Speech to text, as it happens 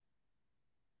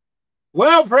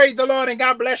Well, praise the Lord and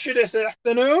God bless you this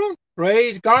afternoon.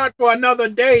 Praise God for another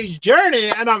day's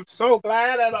journey. And I'm so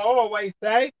glad, as I always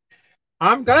say,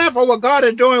 I'm glad for what God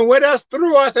is doing with us,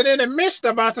 through us, and in the midst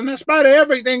of us. And in spite of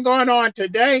everything going on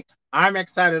today, I'm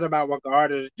excited about what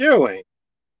God is doing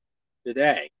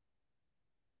today.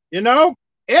 You know,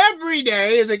 every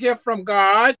day is a gift from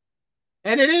God,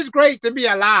 and it is great to be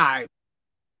alive.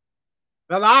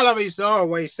 A lot of us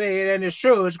always say it, and it's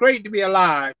true. It's great to be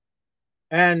alive.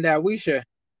 And we should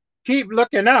keep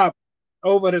looking up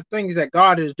over the things that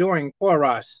God is doing for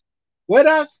us, with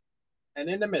us, and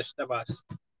in the midst of us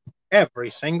every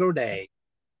single day.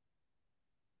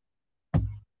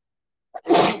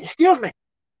 Excuse me.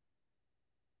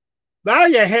 Bow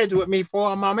your heads with me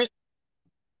for a moment.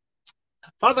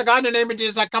 Father God, in the name of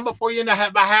Jesus, I come before you in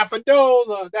behalf of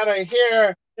those that are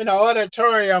here in the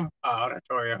auditorium,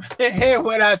 here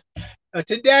with us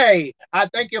today. I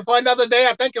thank you for another day.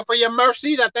 I thank you for your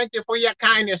mercies. I thank you for your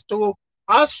kindness to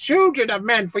us children of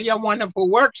men, for your wonderful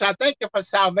works. I thank you for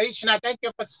salvation. I thank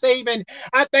you for saving.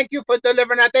 I thank you for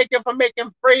delivering. I thank you for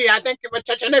making free. I thank you for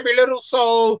touching every little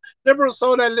soul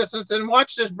that listens and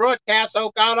watch this broadcast,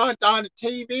 oh God, on the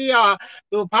TV or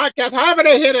through podcast, however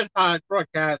they hear this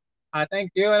broadcast. I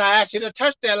thank you and I ask you to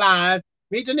touch their lives,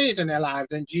 meet the needs in their lives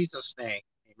in Jesus' name.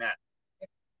 Amen.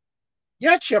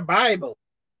 Get your Bible.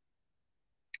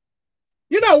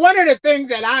 You know, one of the things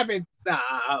that I've been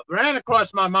ran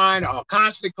across my mind or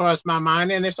constantly crossed my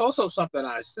mind, and it's also something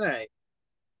I say,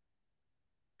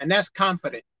 and that's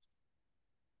confidence.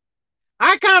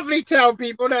 I confidently tell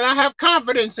people that I have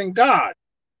confidence in God.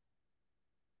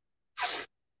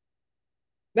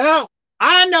 Now,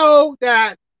 I know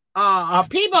that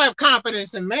people have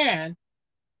confidence in man.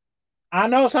 I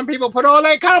know some people put all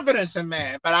their confidence in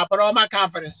man, but I put all my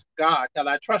confidence in God because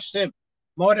I trust him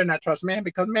more than I trust man,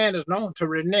 because man is known to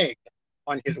renege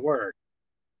on his word.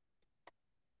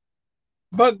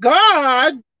 But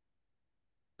God,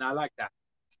 not like that.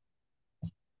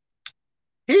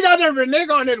 He doesn't renege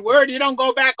on his word. He don't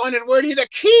go back on his word. He's a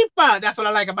keeper. That's what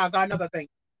I like about God. Another thing.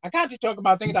 I can't just talk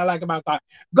about things I like about God.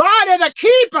 God is a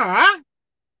keeper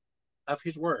of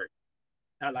his word.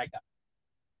 Not like that.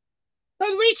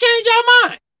 Because we change our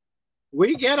mind.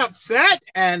 We get upset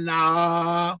and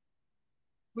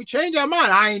we change our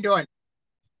mind. I ain't doing it.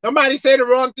 Somebody say the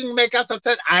wrong thing, make us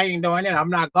upset. I ain't doing it. I'm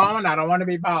not going. I don't want to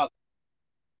be bothered.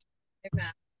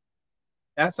 Amen.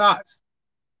 That's us.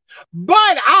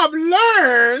 But I've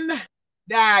learned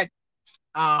that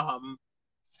um,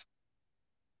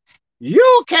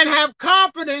 you can have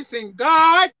confidence in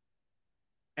God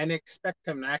and expect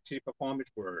him to actually perform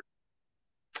his word.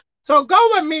 So go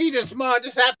with me this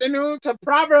afternoon to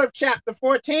Proverbs chapter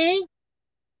 14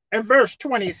 and verse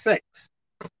 26.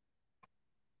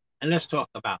 And let's talk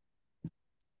about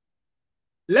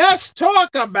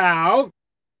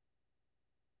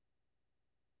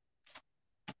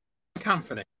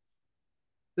confidence.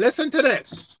 Listen to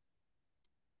this.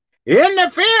 In the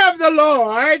fear of the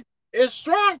Lord is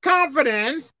strong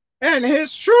confidence, and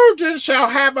his children shall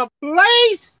have a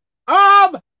place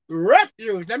of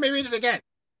refuge. Let me read it again.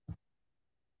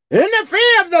 In the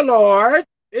fear of the Lord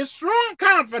is strong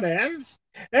confidence,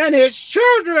 and his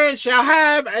children shall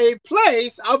have a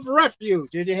place of refuge.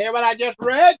 Did you hear what I just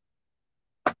read?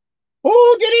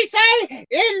 Who did he say?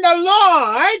 In the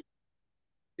Lord,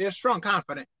 there's strong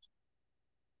confidence.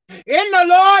 In the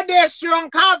Lord, there's strong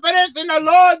confidence. In the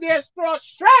Lord, there's strong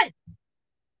strength.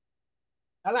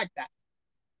 I like that.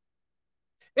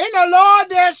 In the Lord,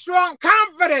 there's strong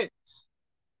confidence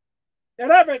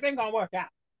that everything's going to work out.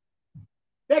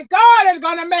 That God is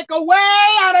going to make a way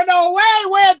out of no way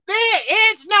where there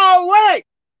is no way.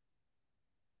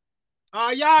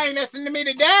 Oh, y'all ain't listening to me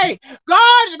today.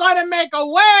 God is going to make a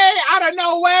way out of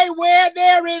no way where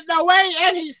there is no way.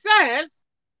 And he says,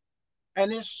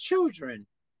 and his children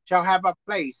shall have a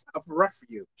place of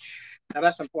refuge. Now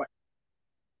that's important.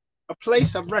 A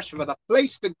place of refuge, a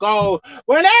place to go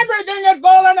when everything is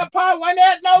falling apart, when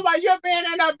there's nobody, you're being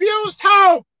in an abused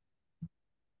home.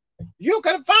 You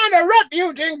can find a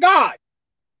refuge in God.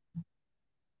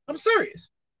 I'm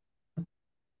serious.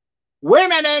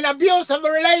 Women in abusive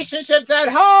relationships at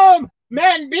home,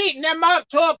 men beating them up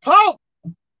to a pulp.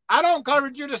 I don't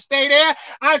encourage you to stay there.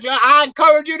 I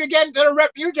encourage you to get into the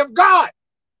refuge of God.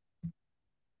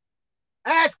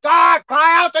 Ask God,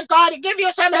 cry out to God to give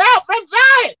you some help from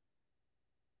Zion.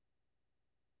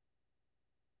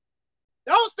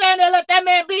 Don't stand there and let that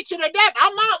man beat you to death.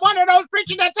 I'm not one of those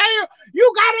preachers that tell you,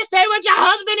 you got to stay with your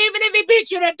husband even if he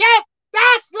beats you to death.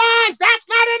 That's lies. That's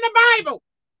not in the Bible.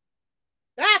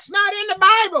 That's not in the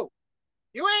Bible.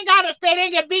 You ain't got to stay there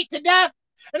and get beat to death.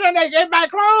 And then they get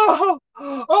back, oh,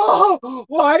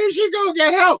 why did she go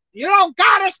get help? You don't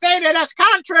got to stay there. That's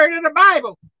contrary to the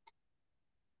Bible.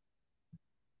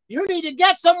 You need to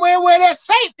get somewhere where there's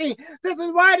safety. This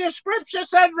is why the scripture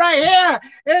said right here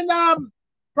in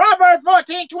Proverbs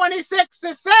 14:26,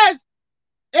 it says,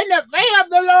 in the fear of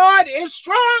the Lord is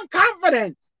strong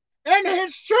confidence, and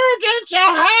his children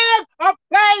shall have a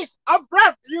place of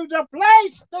refuge, a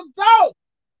place to go.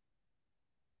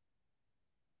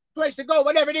 Place to go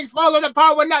when everything's falling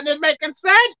apart, when nothing is making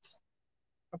sense.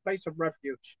 A place of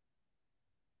refuge.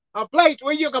 A place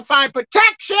where you can find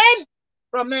protection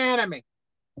from the enemy.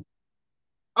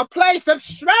 A place of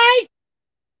strength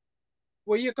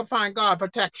where you can find God's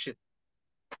protection.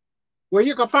 Where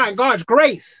you can find God's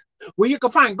grace. Where you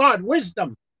can find God's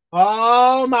wisdom.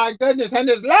 Oh my goodness. And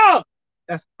his love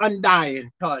that's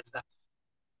undying towards us.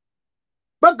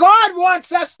 But God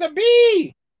wants us to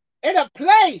be in a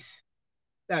place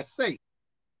that's safe.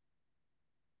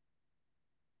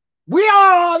 We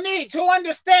all need to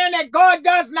understand that God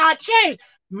does not change.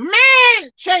 Man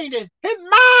changes. His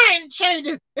mind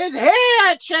changes. His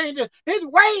hair changes. His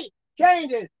weight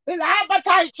changes. His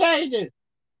appetite changes.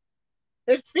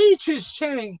 His features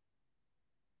change.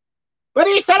 But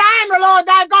he said, I am the Lord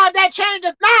thy God that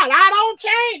changeth not. I don't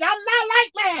change. I'm not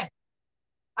like man.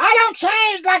 I don't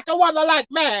change like the weather like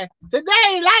man. Today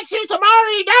he likes you,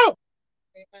 tomorrow he don't.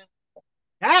 Amen.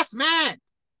 That's man.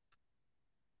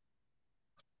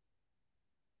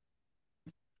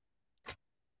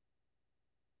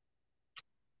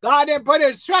 God didn't put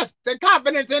his trust and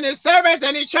confidence in his servants,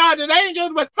 and he charges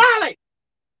angels with folly.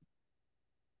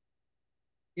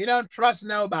 You don't trust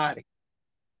nobody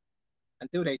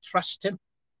until they trust him.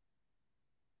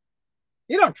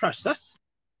 You don't trust us.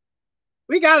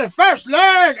 We got to first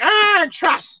learn and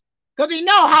trust, because he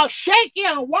know how shaky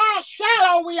and wild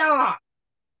shallow we are.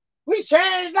 We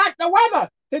change like the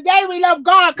weather. Today we love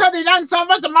God because he done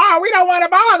something. Tomorrow we don't want to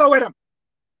bother with him.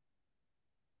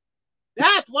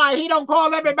 That's why he don't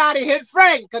call everybody his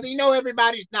friend, because he know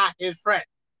everybody's not his friend.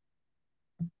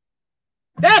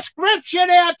 That scripture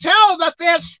there tells us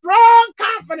there's strong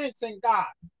confidence in God.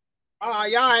 Oh,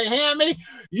 y'all ain't hear me?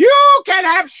 You can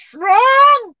have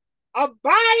strong,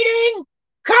 abiding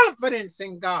confidence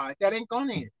in God. That ain't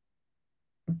gonna end.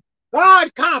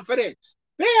 God confidence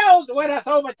builds with us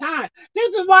over time.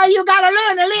 This is why you got to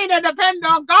learn to lean and depend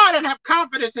on God and have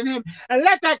confidence in him, and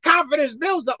let that confidence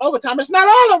build up over time. It's not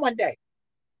all in one day.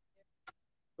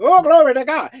 Oh, glory to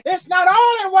God. It's not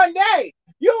all in one day.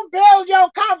 You build your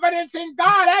confidence in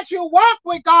God as you walk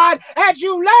with God, as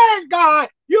you learn God.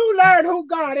 You learn who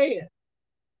God is.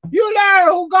 You learn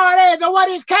who God is and what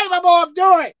he's capable of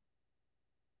doing.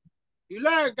 You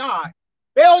learn God.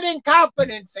 Building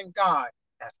confidence in God.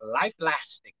 That's life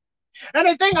lasting. And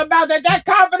the thing about that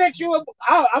confidence you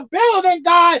are building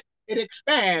God, it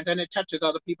expands and it touches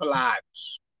other people's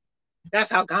lives.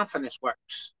 That's how confidence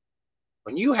works.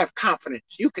 When you have confidence,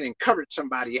 you can encourage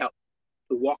somebody else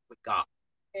to walk with God,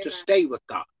 Amen. To stay with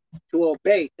God, to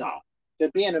obey God,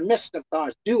 to be in the midst of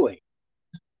God's doing.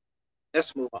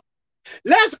 Let's move on.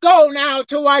 Let's go now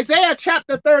to Isaiah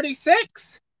chapter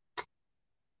 36.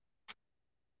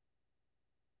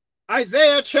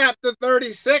 Isaiah chapter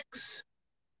 36.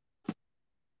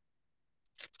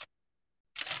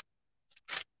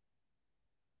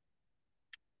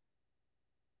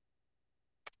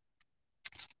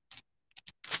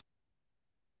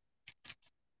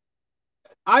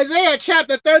 Isaiah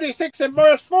chapter 36 and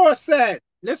verse 4 said,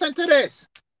 listen to this.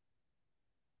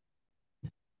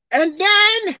 And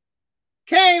then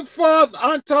came forth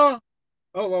unto,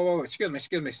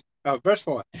 excuse me, verse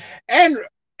 4. And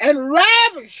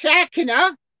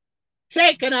Rabshakeh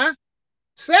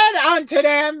said unto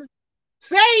them,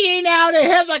 say ye now to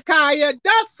Hezekiah,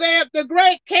 thus saith the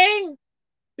great king,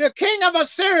 the king of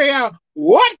Assyria,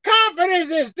 what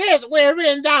confidence is this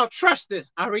wherein thou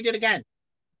trustest? I'll read it again.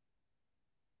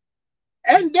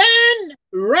 And then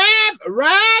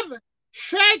Rabshakeh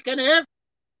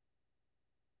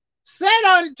said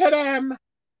unto them,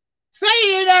 say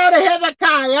ye now to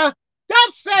Hezekiah,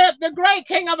 thus saith the great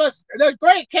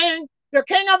king, the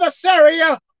king of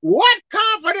Assyria, what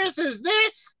confidence is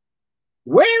this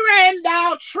wherein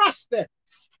thou trustest?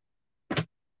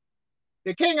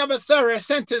 The king of Assyria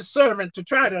sent his servant to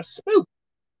try to spook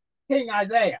King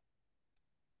Hezekiah.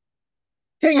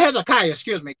 King Hezekiah.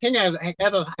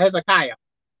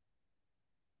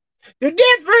 The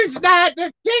difference that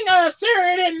the king of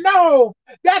Assyria didn't know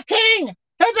that King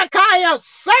Hezekiah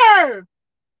served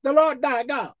the Lord thy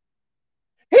God.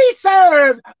 He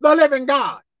served the living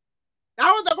God.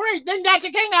 That was the great thing that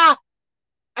the king of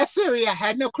Assyria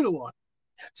had no clue on.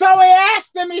 So he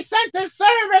asked him, he sent his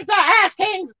servant to ask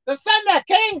King Hezekiah,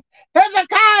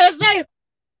 say,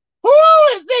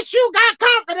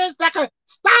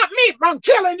 from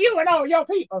killing you and all your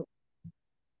people?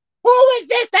 Who is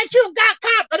this that you got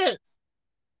confidence?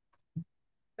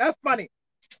 That's funny.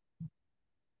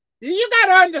 You got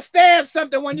to understand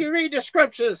something when you read the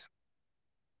scriptures.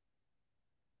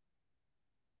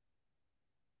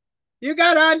 You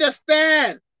got to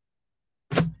understand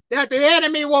that the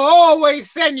enemy will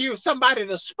always send you somebody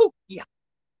to spook you.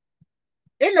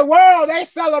 In the world, they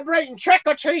celebrating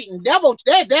trick-or-treating.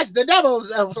 That's the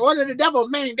devil's, one of the devil's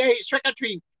main days,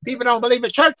 trick-or-treating. People don't believe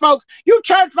it. Church folks, you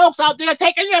church folks out there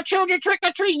taking your children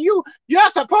trick-or-treating, you're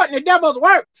supporting the devil's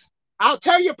works. I'll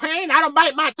tell you, Pain, I don't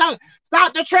bite my tongue.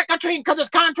 Stop the trick-or-treating because it's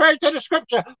contrary to the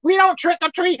scripture. We don't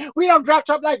trick-or-treat. We don't dress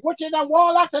up like witches and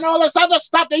warlocks and all this other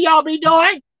stuff that y'all be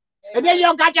doing. And then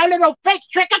you got your little fake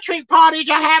trick-or-treat parties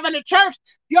you have in the church.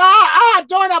 Y'all are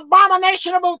doing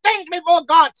abominationable things before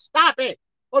God. Stop it.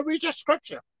 Go read your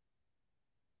scripture.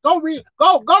 Go read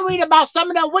about some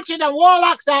of the witches and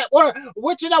warlocks that were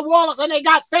witches and warlocks and they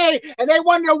got saved and they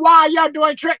wonder why y'all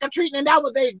doing trick-or-treating and that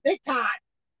was a big time.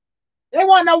 They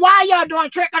wonder why y'all doing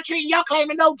trick-or-treating. Y'all claim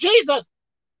to know Jesus.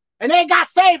 And they got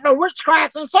saved from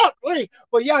witchcraft and sorcery,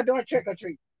 but y'all doing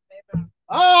trick-or-treating.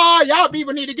 Oh, y'all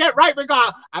people need to get right with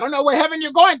God. I don't know what heaven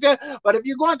you're going to, but if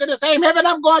you're going to the same heaven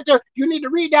I'm going to, you need to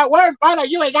read that word. Find out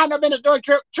you ain't got no business doing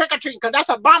trick-or-treating because that's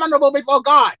abominable before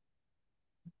God.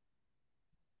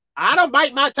 I don't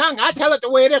bite my tongue. I tell it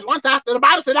the way it is. Once after the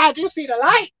Bible said, as you see the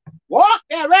light, walk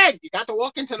therein. You got to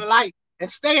walk into the light and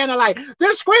stay in the light.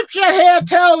 The scripture here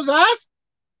tells us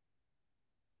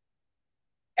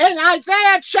in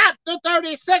Isaiah chapter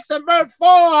 36 and verse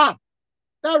 4,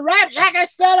 the rapture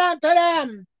said unto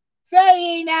them, say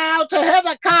ye now to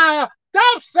Hezekiah,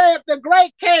 thus saith the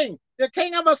great king, the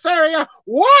king of Assyria,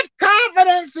 what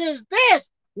confidence is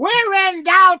this, wherein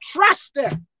thou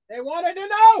trustest? They wanted to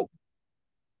know.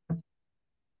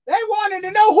 They wanted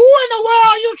to know who in the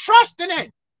world you trusting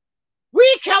in.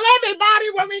 We kill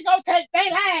everybody when we go take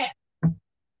their land.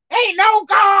 Ain't no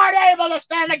God able to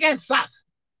stand against us.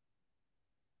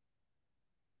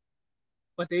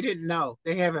 But they didn't know.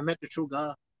 They haven't met the true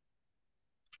God.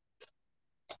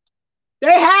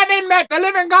 They haven't met the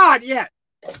living God yet.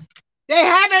 They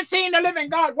haven't seen the living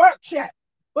God work yet.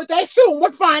 But they soon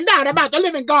would find out about the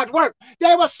living God's work.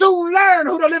 They will soon learn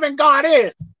who the living God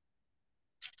is.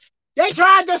 They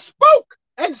tried to spook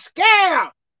and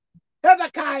scare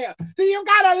Hezekiah. So you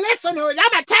got to listen to it.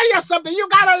 I'm going to tell you something. You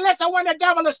got to listen when the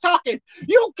devil is talking.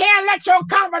 You can't let your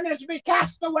confidence be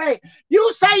cast away.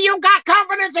 You say you got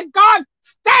confidence in God,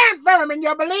 stand firm in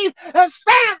your belief and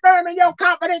stand firm in your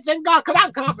confidence in God, because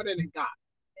I'm confident in God.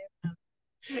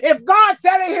 If God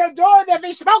said it, he'll do it. If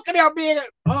he spoke it,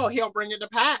 he'll bring it to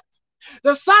pass.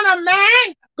 The Son of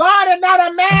Man, God is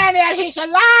not a man that he should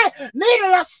lie,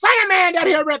 neither the Son of Man that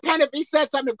he'll repent. If he said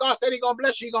something, if God said he's going to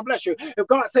bless you, he's going to bless you. If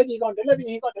God said he's going to deliver you,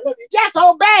 he's going to deliver you. Just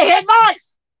obey his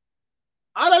voice.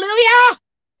 Hallelujah.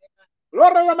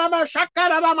 God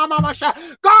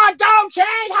don't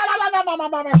change.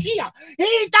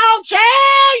 He don't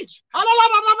change.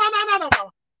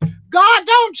 God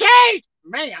don't change.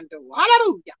 Man do.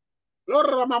 Hallelujah.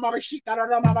 God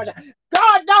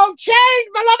don't change,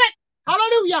 beloved.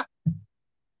 Hallelujah.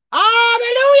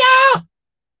 Hallelujah.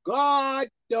 God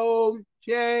don't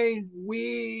change.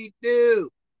 We do.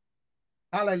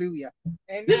 Hallelujah.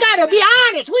 Amen. You got to be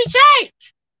honest. We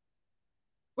change.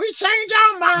 We change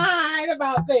our mind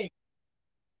about things.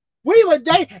 We would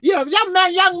date, young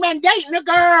men dating a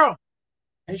girl,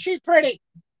 and she's pretty.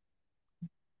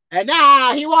 And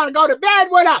now he want to go to bed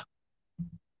with her.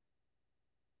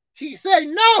 She said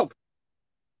no.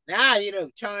 Now he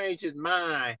done changed his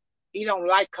mind. He don't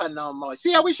like her no more.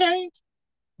 See how we change?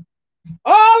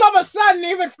 All of a sudden,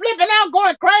 he was flipping out,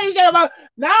 going crazy about.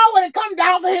 Now when it comes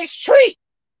down for his treat,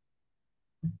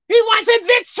 he wants his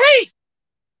big treat.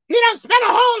 He done spent a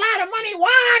whole lot of money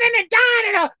whining and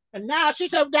dining her. And now she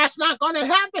said, that's not going to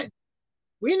happen.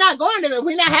 We're not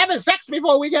having sex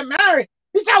before we get married.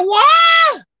 He said,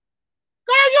 what?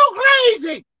 Girl, you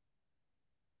crazy.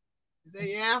 He said,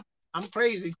 yeah, I'm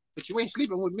crazy, but you ain't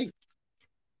sleeping with me.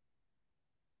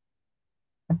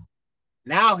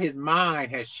 Now his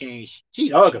mind has changed.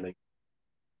 She's ugly.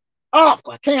 Oh,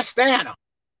 I can't stand her.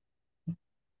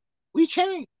 We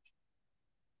change.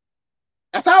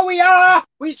 That's how we are.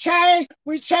 We change.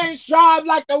 We change jobs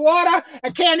like the water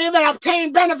and can't even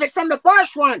obtain benefit from the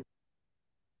first one.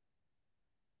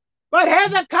 But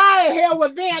Hezekiah here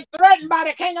was being threatened by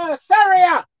the king of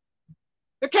Assyria.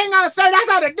 The king of Assyria, that's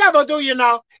how the devil do, you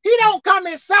know. He don't come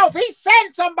himself. He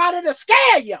sends somebody to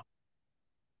scare you.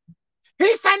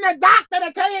 He sent the doctor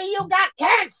to tell you got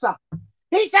cancer.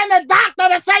 He sent the doctor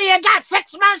to say you got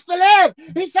 6 months to live.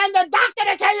 He sent the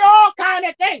doctor to tell you all kinds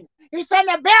of things. He sent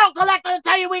a bill collector to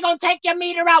tell you we're going to take your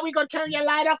meter out. We're going to turn your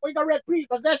light off. We're going to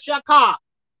repossess your car.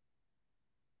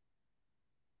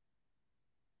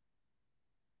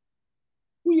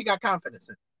 Who you got confidence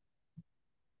in?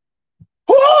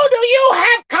 Who do you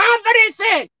have confidence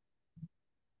in?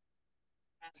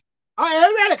 Oh,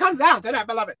 it really comes down to that,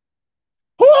 beloved.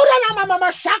 Who do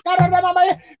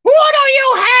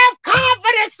you have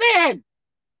confidence in?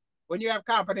 When you have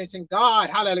confidence in God,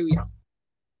 hallelujah.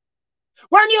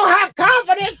 When you have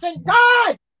confidence in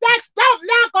God, that stuff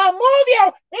not gonna move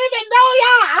you, even though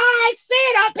your eyes see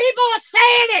it or people are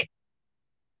saying it.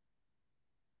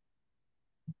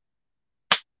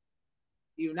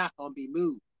 You're not gonna be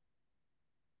moved.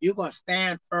 You're gonna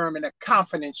stand firm in the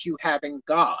confidence you have in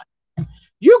God.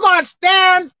 You're going to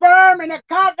stand firm in the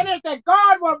confidence that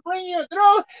God will bring you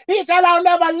through. He said, I'll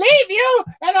never leave you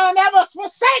and I'll never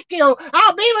forsake you.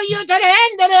 I'll be with you to the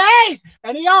end of the age.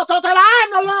 And he also said, I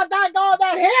am the Lord thy God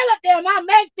that healeth thee and I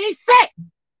make thee sick.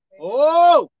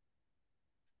 Oh.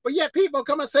 But yet people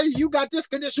come and say, you got this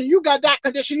condition, you got that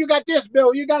condition, you got this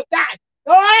bill, you got that.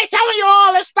 No, I ain't telling you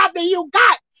all this stuff that you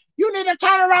got. You need to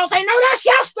turn around and say, no, that's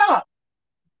your stuff.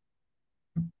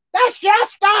 That's your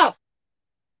stuff.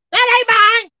 That ain't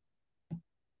mine.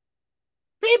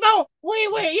 People, we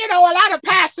a lot of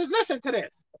pastors, listen to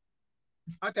this.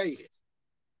 I'll tell you this.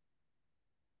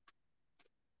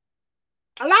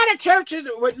 A lot of churches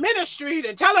with ministry,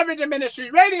 the television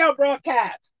ministry, radio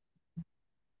broadcasts,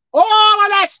 all of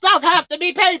that stuff have to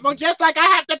be paid for, just like I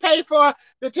have to pay for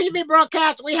the TV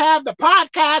broadcast we have, the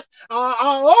podcast,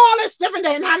 all this different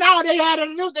thing. Now they added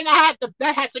a new thing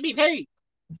that has to be paid.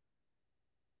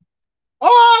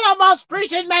 All of us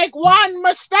preachers make one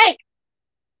mistake.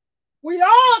 We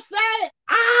all say,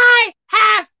 I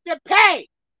have to pay.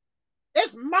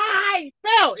 It's my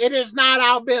bill. It is not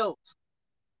our bills.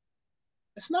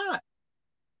 It's not.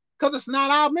 Because it's not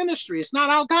our ministry. It's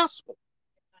not our gospel.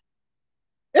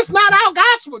 It's not our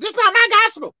gospel. This is not my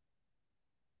gospel.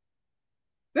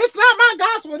 This is not my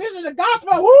gospel. This is the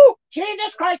gospel of who?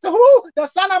 Jesus Christ, who? The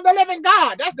Son of the living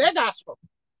God. That's their gospel.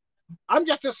 I'm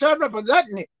just a servant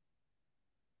representing it.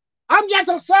 I'm just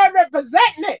a servant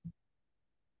representing it.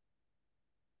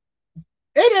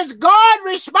 It is God's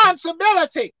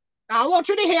responsibility. Now, I want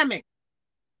you to hear me.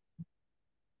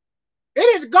 It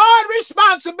is God's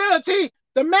responsibility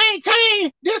to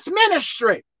maintain this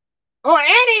ministry or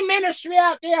any ministry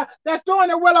out there that's doing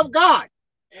the will of God.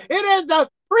 It is the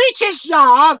preacher's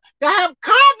job to have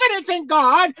confidence in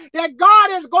God that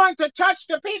God is going to touch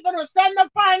the people to send the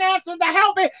finances to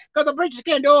help it, because the preacher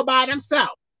can't do it by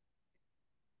themselves.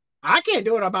 I can't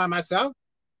do it all by myself.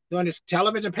 Doing this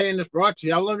television, paying this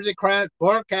television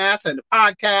broadcast and the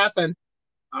podcast and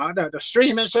the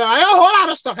streaming show. A whole lot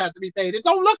of stuff has to be paid. It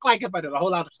don't look like it, but a whole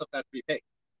lot of stuff has to be paid.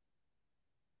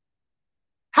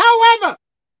 However,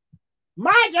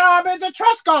 my job is to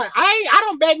trust God. I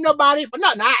don't beg nobody for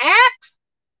nothing. I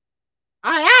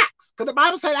ask, because the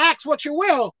Bible said, ask what you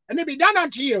will, and it be done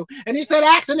unto you. And he said,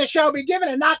 ask and it shall be given,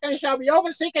 and knock and it shall be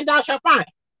opened, seek and thou shalt find.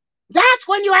 That's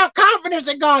when you have confidence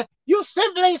in God. You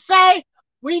simply say,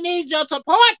 we need your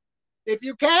support. If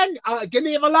you can, give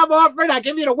me a love offering. I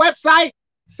give you the website.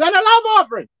 Send a love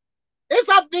offering. It's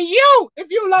up to you, if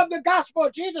you love the gospel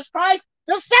of Jesus Christ,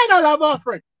 to send a love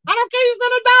offering. I don't care, you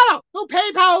send $1 through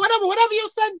PayPal, whatever you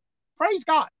send. Praise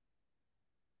God.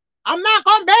 I'm not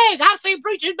going to beg. I've seen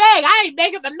preachers beg. I ain't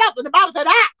begging for nothing. The Bible said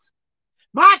ask.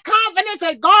 My confidence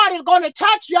that God is going to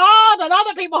touch y'all and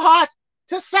other people's hearts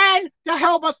to send to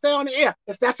help us stay on the air.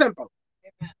 It's that simple.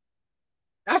 Amen.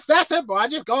 That's that simple. I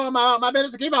just go on my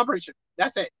business and keep on preaching.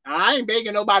 That's it. I ain't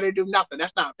begging nobody to do nothing.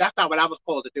 That's not what I was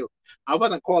called to do. I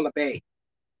wasn't called to beg.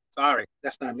 Sorry,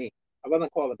 that's not me. I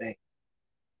wasn't called to beg.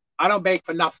 I don't beg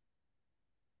for nothing.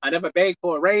 I never begged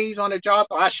for a raise on the job,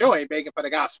 so I sure ain't begging for the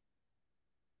gospel.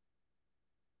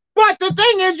 But the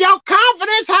thing is, your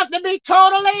confidence has to be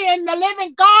totally in the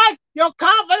living God. Your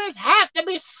confidence has to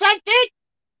be centered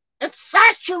and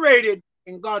saturated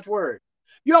in God's word.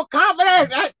 Your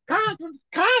confidence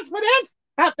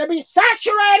has to be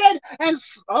saturated and,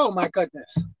 oh my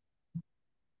goodness,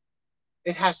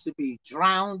 it has to be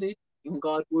drowned in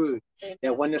God's word.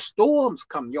 That when the storms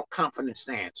come, your confidence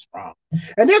stands strong.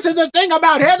 And this is the thing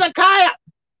about Hezekiah.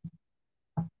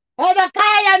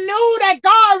 Hezekiah knew that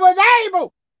God was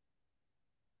able.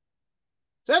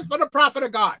 Sent for the prophet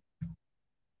of God.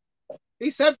 He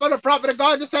sent for the prophet of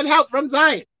God to send help from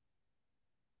Zion.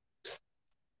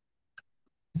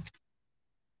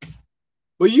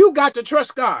 But you got to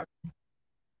trust God.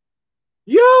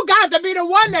 You got to be the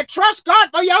one that trusts God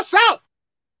for yourself.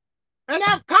 And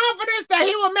have confidence that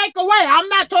he will make a way. I'm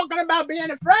not talking about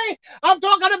being afraid. I'm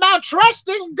talking about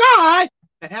trusting God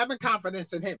and having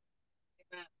confidence in him.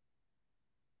 Amen.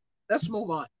 Let's move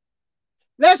on.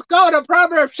 Let's go to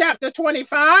Proverbs chapter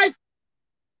 25.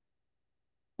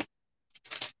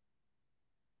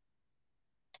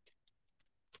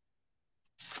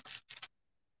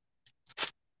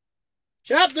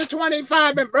 Chapter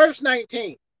 25 and verse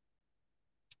 19.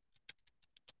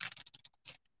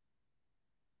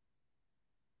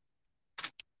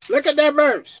 Look at that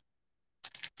verse.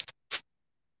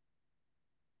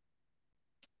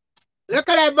 Look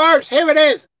at that verse. Here it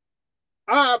is.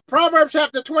 Proverbs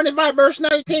chapter 25 verse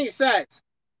 19 says,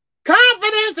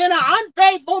 confidence in an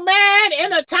unfaithful man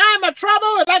in a time of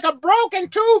trouble is like a broken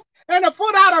tooth and a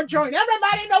foot out of joint.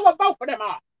 Everybody know what both of them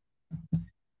are.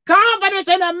 Confidence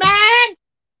in a man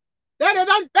that is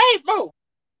unfaithful.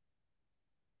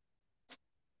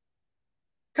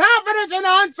 Confidence in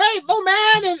an unfaithful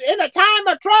man in a time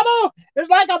of trouble is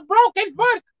like a broken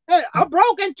foot, a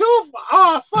broken tooth,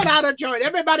 or a foot out of joint.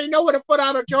 Everybody know what a foot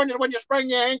out of joint is when you sprain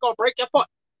your ankle, break your foot.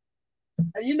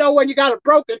 And you know when you got a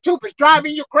broken tooth, it's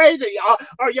driving you crazy.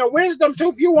 Or your wisdom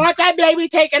tooth, you want that baby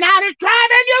taken out, it's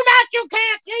driving you nuts. You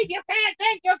can't sleep, you can't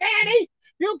think, you can't eat,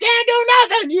 you can't do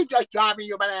nothing. You just driving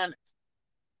you bananas.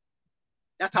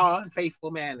 That's how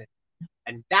unfaithful man is.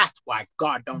 And that's why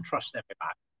God don't trust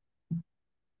everybody.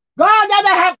 God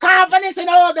doesn't have confidence in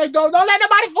all they do. Don't let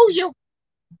nobody fool you.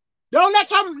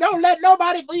 Don't let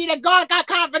nobody fool you that God got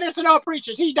confidence in all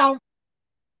preachers. He don't.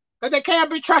 Because they can't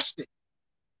be trusted.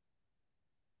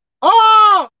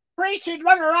 Oh, preachers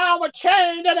running around with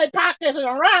chains in their pockets and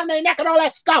around their neck and all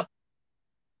that stuff.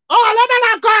 Oh,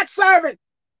 they're not God's servant.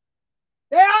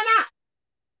 They are not.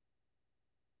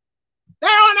 They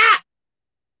are not.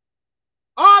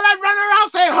 All that running around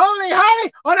saying, holy,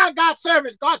 holy, are not God's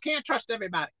servants. God can't trust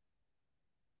everybody.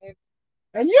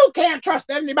 And you can't trust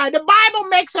anybody. The Bible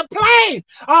makes it plain.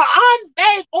 An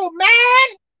unfaithful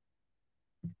man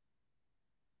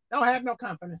don't have no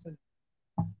confidence in him.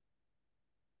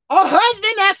 A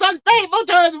husband that's unfaithful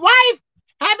to his wife,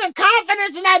 having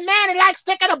confidence in that man is like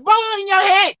sticking a ball in your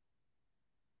head.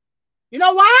 You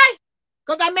know why?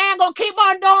 Because that man going to keep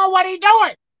on doing what he's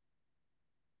doing.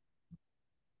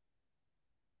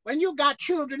 When you got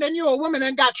children and you're a woman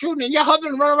and got children and your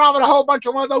husband run around with a whole bunch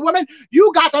of other women,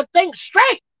 you got to think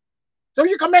straight so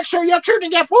you can make sure your children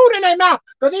get food in their mouth,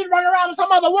 because he's running around with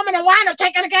some other woman and wind up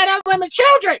taking care of other women's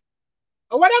children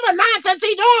or whatever nonsense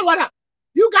he's doing with them.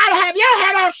 You got to have your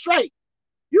head on straight.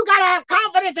 You got to have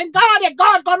confidence in God that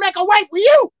God's going to make a way for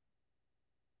you.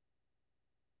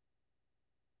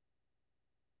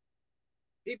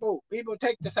 People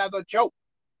take this as a joke.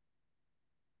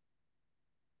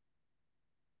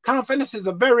 Confidence is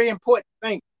a very important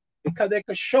thing because it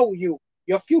could show you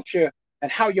your future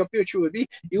and how your future would be.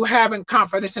 You having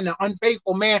confidence in an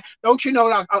unfaithful man, don't you know?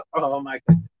 Like, oh my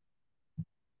goodness.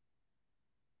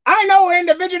 I know an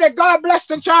individual that God blessed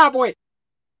the job with.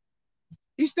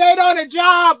 He stayed on the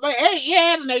job for 8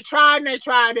 years and they tried.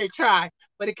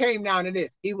 But it came down to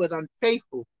this. He was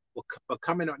unfaithful for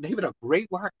coming on. He was a great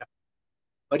worker,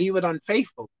 but he was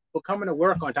unfaithful for coming to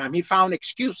work on time. He found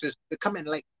excuses to come in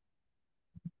late.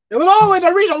 There was always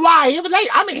a reason why he was late.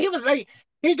 I mean, he was late.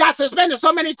 He got suspended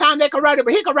so many times they could write it,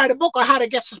 but he could write a book on how to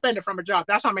get suspended from a job.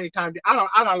 That's how many times I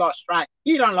don't lost track.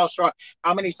 He done lost track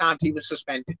how many times he was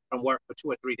suspended from work for 2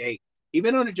 or 3 days. He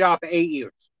been on the job for 8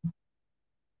 years.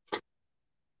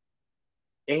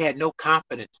 They had no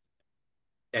confidence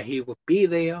that he would be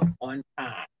there on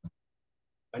time.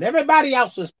 When everybody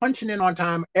else was punching in on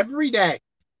time every day.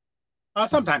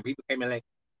 Sometimes people came in late.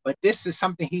 But this is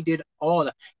something he did all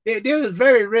the. There was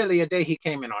very rarely a day he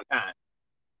came in on time.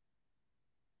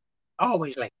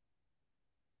 Always late.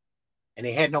 And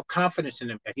they had no confidence in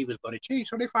him that he was going to change,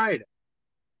 so they fired him.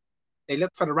 They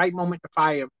looked for the right moment to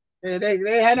fire him.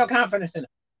 They had no confidence in him.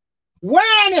 When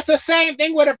it's the same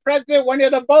thing with a president, when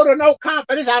there's a vote of no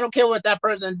confidence, I don't care what that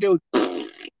president do.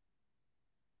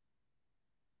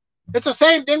 It's the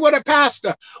same thing with a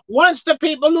pastor. Once the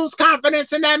people lose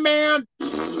confidence in that man,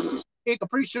 he can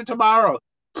preach to tomorrow.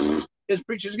 His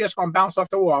preacher's just going to bounce off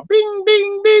the wall. Bing,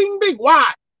 bing, bing, bing.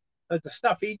 Why? Because the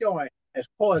stuff he's doing has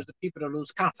caused the people to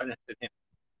lose confidence in him.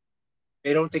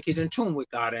 They don't think he's in tune with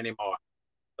God anymore.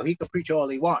 So he can preach all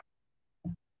he wants.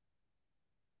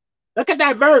 Look at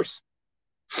that verse.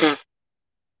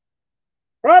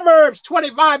 Proverbs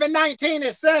 25 and 19,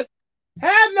 it says,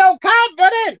 have no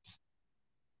confidence.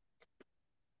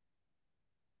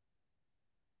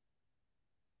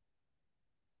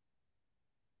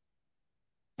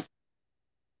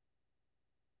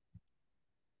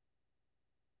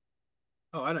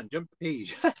 Oh, I done jumped the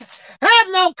page. Have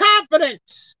no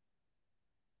confidence.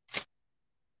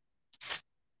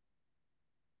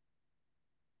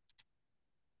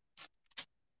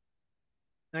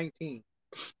 19.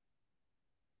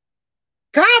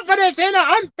 Confidence in an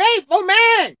unfaithful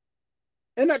man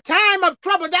in a time of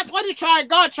trouble. That's what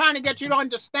God trying to get you to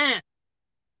understand.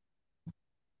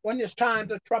 When there's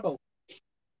times of trouble,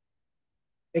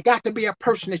 it got to be a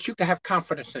person that you can have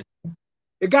confidence in.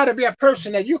 It got to be a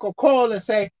person that you can call and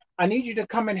say, I need you to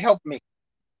come and help me.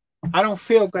 I don't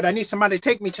feel good. I need somebody to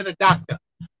take me to the doctor.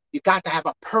 You got to have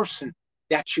a person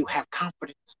that you have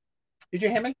confidence. Did you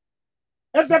hear me?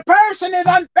 If the person is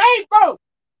unfaithful,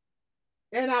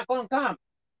 they're not going to come.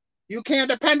 You can't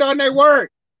depend on their word.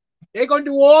 They're going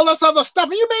to do all this other stuff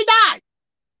and you may die.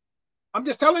 I'm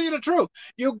just telling you the truth.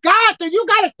 You got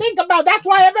to think about, that's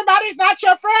why everybody's not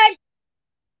your friend.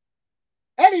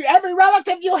 Every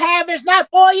relative you have is not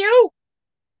for you.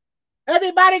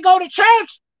 Everybody go to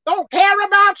church, don't care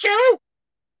about you.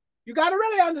 You got to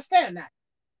really understand that.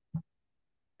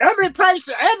 Every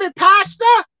pastor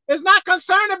is not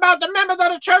concerned about the members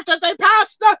of the church that they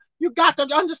pastor. You got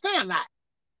to understand that.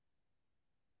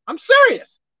 I'm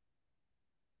serious.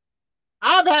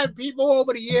 I've had people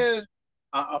over the years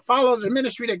follow the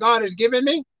ministry that God has given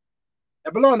me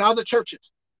that belong to other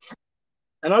churches.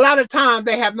 And a lot of times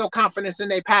they have no confidence in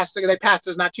their pastor. Their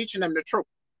pastor's not teaching them the truth.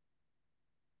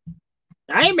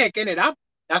 I ain't making it up.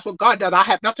 That's what God does. I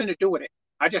have nothing to do with it.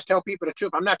 I just tell people the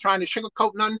truth. I'm not trying to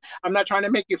sugarcoat nothing. I'm not trying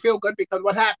to make you feel good, because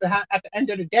what happens at the end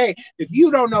of the day, if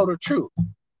you don't know the truth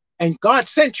and God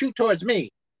sent you towards me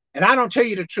and I don't tell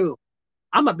you the truth,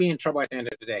 I'm going to be in trouble at the end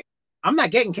of the day. I'm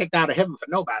not getting kicked out of heaven for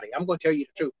nobody. I'm going to tell you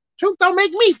the truth. Truth don't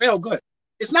make me feel good.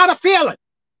 It's not a feeling.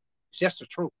 It's just the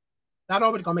truth. Not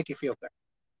always going to make you feel good.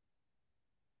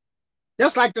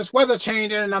 Just like this weather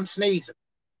changing and I'm sneezing.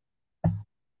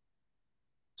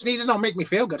 Sneezing don't make me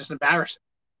feel good. It's embarrassing.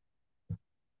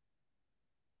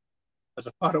 It's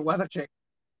a part of weather change.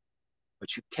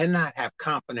 But you cannot have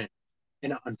confidence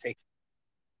in an unfaithful.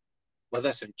 Whether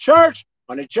it's in church,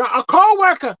 on a job, a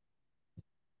co-worker.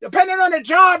 Depending on the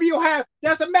job you have,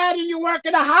 just imagine you work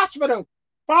in a hospital,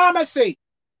 pharmacy,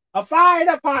 a fire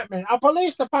department, a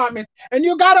police department, and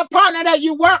you got a partner that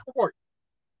you work for,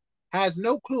 has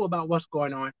no clue about what's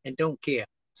going on and don't care.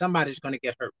 Somebody's going to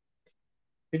get hurt.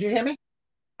 Did you hear me?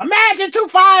 Imagine two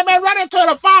firemen running to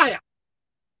the fire.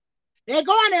 They're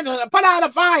going in to put out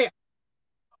a fire.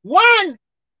 One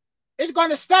is going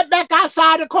to step back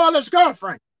outside and call his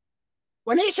girlfriend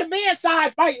when he should be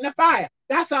inside fighting the fire.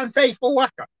 That's an unfaithful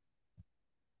worker.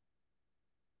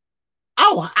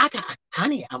 Oh,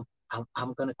 honey,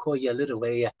 I'm gonna call you a little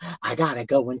way. I gotta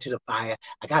go into the fire.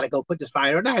 I gotta go put this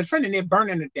fire. No, his friend in there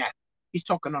burning to death. He's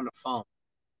talking on the phone.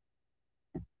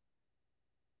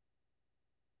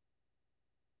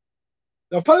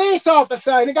 The police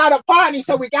officer, he got a party,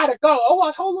 so we gotta go. Oh,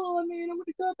 hold on, man.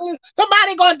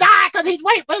 Somebody gonna die because he's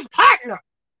waiting for his partner.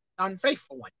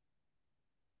 Unfaithful one.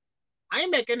 I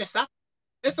ain't making this up.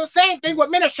 It's the same thing with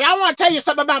ministry. I want to tell you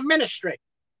something about ministry.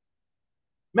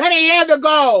 Many years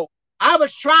ago, I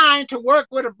was trying to work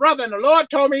with a brother, and the Lord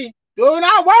told me, do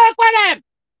not work with him.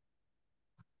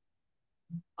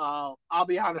 I'll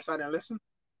be honest, I didn't listen.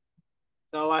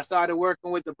 So I started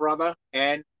working with the brother,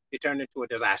 and it turned into a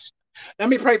disaster. Let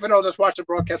me pray for those that's watching the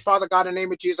broadcast. Father God, in the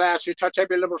name of Jesus, I ask you to touch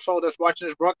every little soul that's watching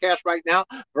this broadcast right now.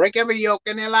 Break every yoke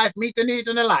in their life, meet the needs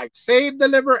in their life. Save,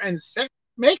 deliver, and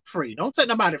make free. Don't set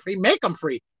nobody free. Make them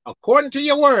free according to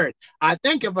your word. I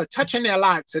thank you for touching their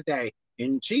lives today.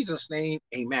 In Jesus' name,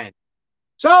 amen.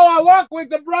 So I work with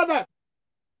the brother.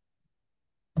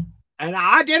 And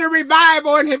I did a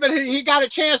revival on him, and he got a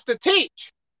chance to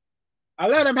teach. I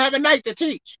let him have a night to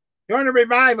teach during the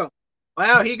revival.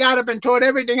 Well, he got up and taught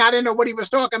everything. I didn't know what he was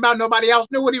talking about. Nobody else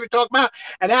knew what he was talking about.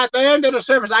 And at the end of the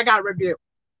service, I got rebuked.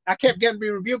 I kept getting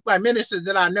rebuked by ministers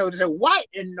that I know. They said, what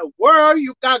in the world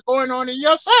you got going on in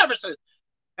your services?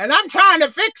 And I'm trying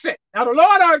to fix it. Now, the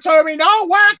Lord told me, don't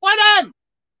work with him.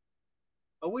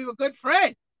 But we were good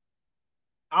friends.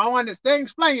 I want to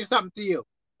explain something to you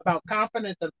about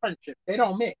confidence and friendship. They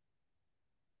don't mix.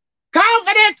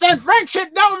 Confidence and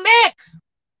friendship don't mix.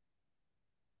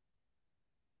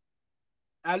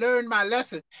 I learned my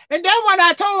lesson. And then when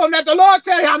I told him that the Lord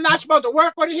said I'm not supposed to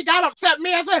work with him, he got upset with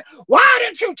me. I said, why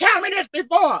didn't you tell me this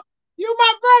before? You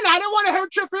my friend. I didn't want to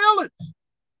hurt your feelings.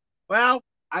 Well,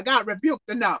 I got rebuked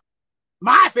enough.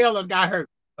 My feelings got hurt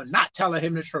for not telling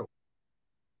him the truth.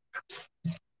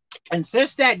 And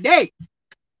since that day,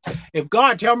 if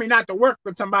God tell me not to work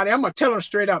with somebody, I'm going to tell him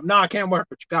straight up, no, I can't work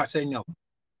with you. God say no.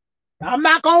 I'm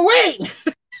not going to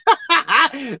wait.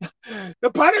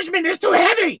 The punishment is too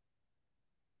heavy.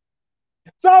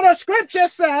 So the scripture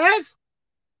says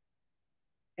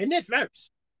in this verse,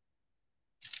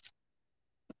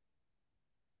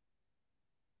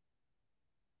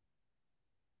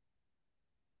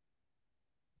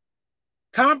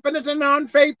 Confidence in an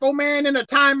unfaithful man in a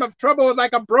time of trouble is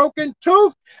like a broken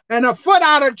tooth and a foot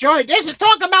out of joint. This is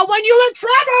talking about when you're in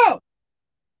trouble.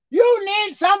 You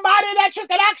need somebody that you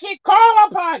can actually call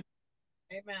upon.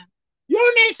 Amen.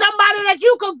 You need somebody that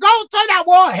you could go to that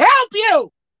will help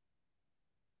you.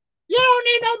 You don't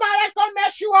need nobody that's going to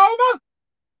mess you over.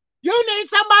 You need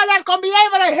somebody that's going to be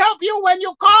able to help you when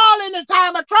you call in the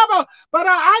time of trouble. But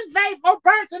an unfaithful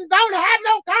person don't have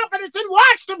no confidence in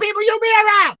watch the people you be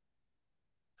around.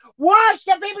 Watch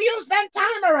the people you spend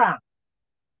time around.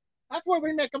 That's where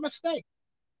we make a mistake.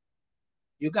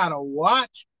 You got to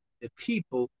watch the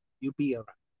people you be around.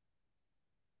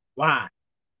 Why?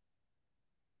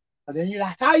 And then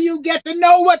that's how you get to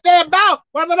know what they're about,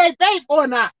 whether they're faithful or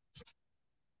not.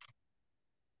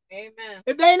 Amen.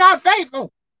 If they're not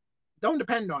faithful, don't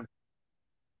depend on it.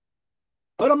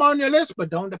 Put them on your list, but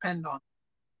don't depend on it.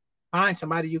 Find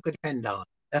somebody you could depend on.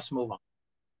 Let's move on.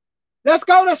 Let's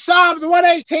go to Psalms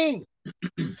 118.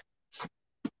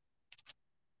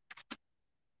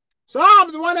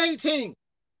 Psalms 118.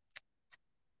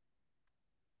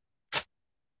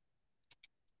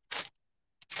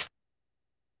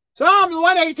 Psalms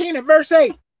 118 and verse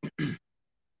 8.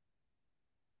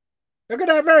 Look at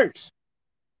that verse.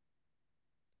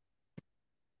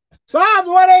 Psalms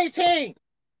 118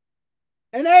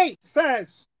 and 8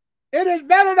 says, it is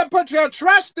better to put your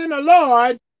trust in the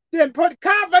Lord than put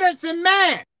confidence in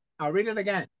man. I'll read it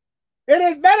again. It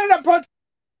is better to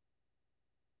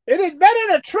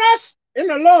trust in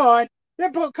the Lord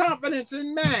than put confidence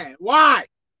in man. Why?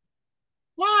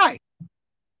 Why?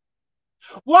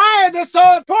 Why is it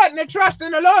so important to trust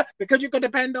in the Lord? Because you can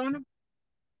depend on him.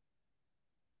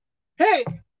 Hey,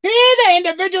 he's the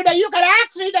individual that you can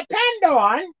actually depend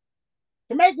on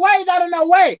to make ways out of no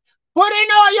way. Putting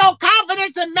all your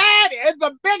confidence in man is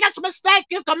the biggest mistake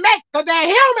you can make because they're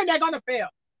human, they're going to fail.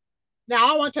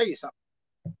 Now, I want to tell you something.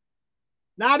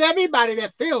 Not everybody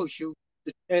that fails you,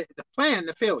 the plan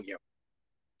to fail you.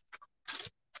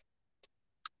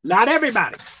 Not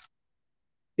everybody.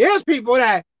 There's people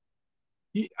that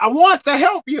I want to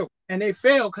help you, and they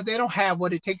fail because they don't have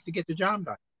what it takes to get the job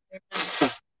done.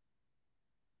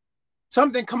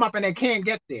 Something come up and they can't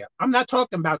get there. I'm not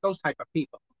talking about those type of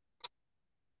people.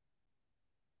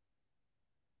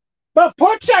 But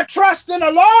put your trust in the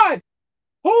Lord,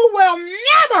 who will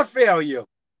never fail you.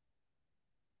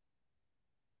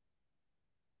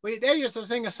 They used to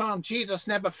sing a song, Jesus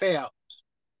never fails.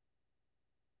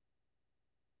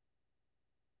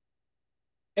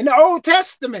 In the Old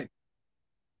Testament,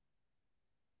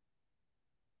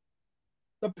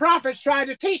 the prophets tried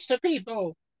to teach the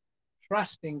people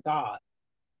trusting God.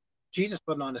 Jesus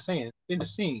put it on the scene in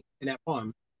that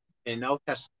poem in the Old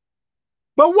Testament.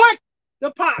 But what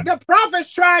the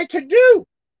prophets tried to do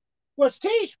was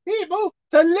teach people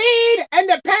to lead and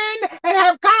depend and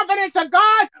have confidence in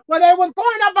God when they was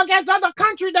going up against other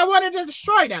countries that wanted to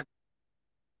destroy them.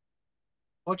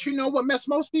 But you know what messed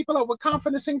most people up with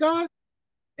confidence in God?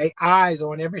 Their eyes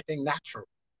on everything natural.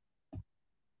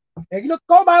 They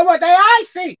go by what their eyes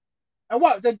see and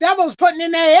what the devil's putting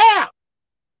in their ear.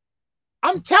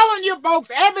 I'm telling you,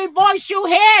 folks, every voice you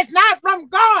hear is not from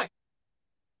God.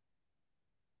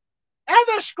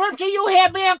 Every scripture you hear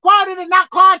being quoted is not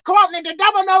quoting. The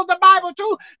devil knows the Bible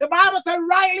too. The Bible says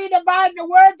rightly divide the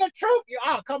words of truth.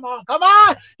 Come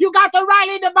on. You got to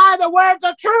rightly divide the words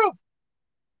of truth.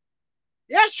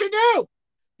 Yes, you do.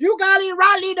 You got to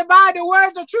rightly divide the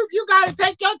words of truth. You got to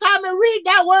take your time and read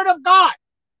that word of God.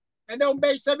 And don't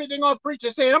base everything off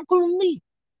preachers saying, I'm cool with me.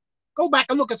 Go back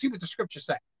and look and see what the scripture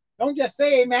say. Don't just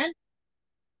say amen.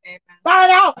 Amen.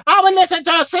 Find out. I would listen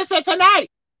to a sister tonight.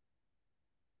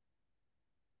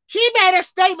 She made a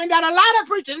statement that a lot of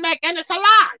preachers make, and it's a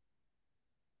lie.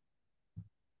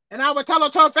 And I would tell her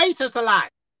to her face it's a lie.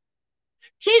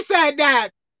 She said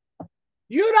that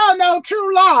you don't know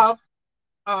true love.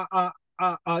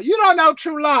 You don't know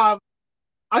true love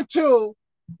until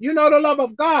you know the love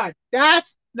of God.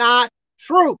 That's not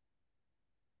true.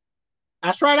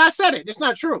 That's right. I said it. It's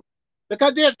not true.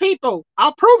 Because there's people.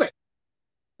 I'll prove it.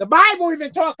 The Bible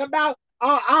even talks about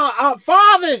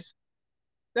fathers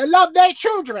that love their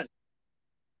children.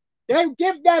 They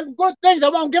give them good things. They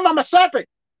won't give them a serpent.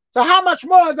 So how much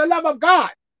more is the love of God?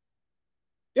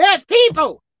 There's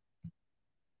people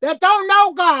that don't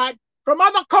know God from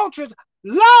other cultures,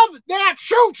 love their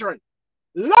children,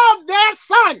 love their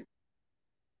son,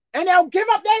 and they'll give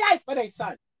up their life for their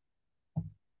son.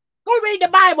 Go read the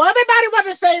Bible. Everybody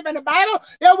wasn't saved in the Bible.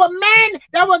 There were men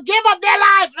that would give up their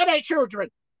lives for their children.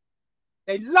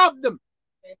 They loved them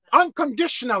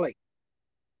unconditionally.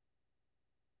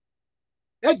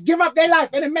 They'd give up their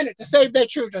life in a minute to save their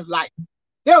children's life.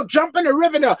 They'll jump in the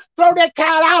river, they'll throw their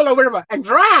cat out of the river and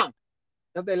drown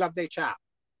because they love their child.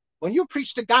 When you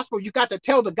preach the gospel, you got to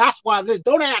tell the gospel how it is.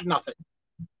 Don't add nothing.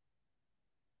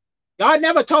 God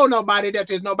never told nobody that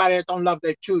there's nobody that don't love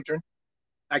their children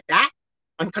like that,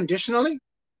 unconditionally.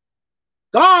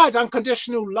 God's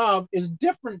unconditional love is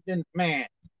different than man.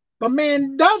 But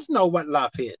man does know what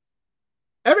love is.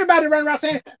 Everybody running around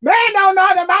saying, man don't know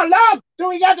nothing about love, so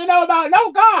we got to know about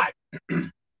no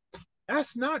God.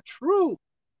 That's not true.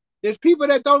 There's people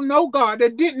that don't know God,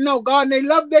 that didn't know God, and they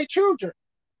love their children.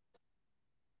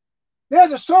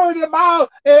 There's a story about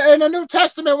in the New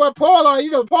Testament where Paul or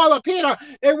either Paul or Peter,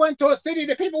 they went to a city,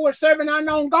 the people were serving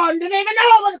unknown God and didn't even know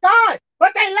it was God,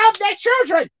 but they loved their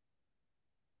children.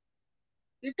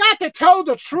 You got to tell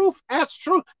the truth as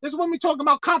truth. This is when we talk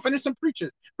about confidence in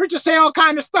preachers. Preachers say all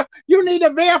kinds of stuff. You need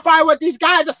to verify what these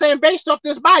guys are saying based off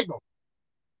this Bible.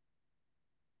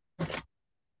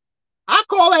 I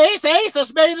call her Ace a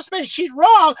spade a spade. She's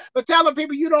wrong for telling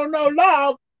people you don't know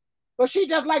love. But she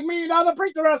just like me and other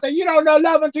preachers say you don't know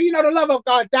love until you know the love of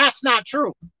God. That's not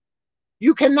true.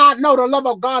 You cannot know the love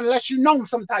of God unless you know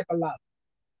some type of love.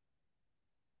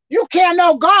 You can't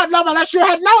know God love unless you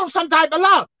have known some type of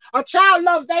love. A child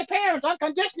loves their parents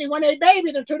unconditionally when they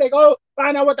babies until they go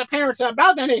find out what the parents are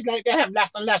about. Then they have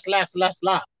less and less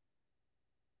love.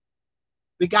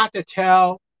 We got to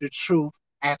tell the truth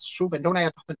as truth and don't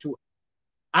add nothing to it.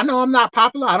 I know I'm not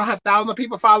popular. I don't have thousands of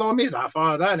people following me as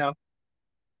far as I know.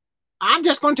 I'm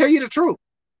just going to tell you the truth.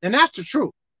 And that's the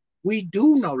truth. We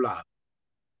do know love.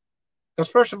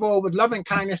 Because first of all, with loving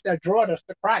kindness that drawed us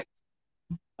to Christ.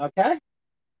 Okay?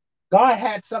 God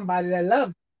had somebody that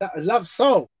loved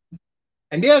soul.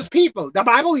 And there's people. The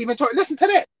Bible even talk. Listen to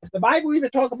this. The Bible even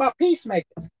talk about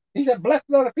peacemakers. He said, blessed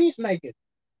are the peacemakers.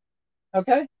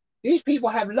 Okay? These people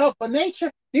have love for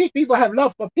nature. These people have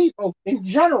love for people in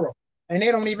general. And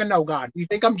they don't even know God. You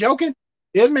think I'm joking?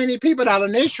 There's many people that are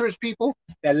naturist people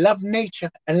that love nature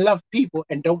and love people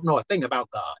and don't know a thing about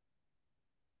God.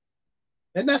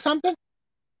 Isn't that something?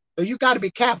 So you got to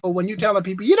be careful when you telling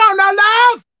people you don't know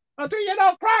love until you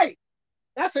know Christ.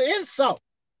 That's an insult.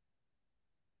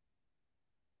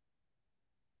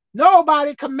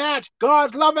 Nobody can match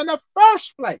God's love in the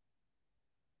first place.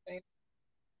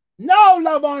 No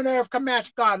love on earth can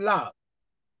match God's love.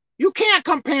 You can't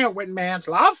compare it with man's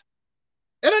love.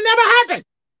 It'll never happen.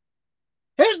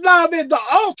 His love is the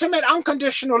ultimate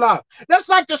unconditional love. That's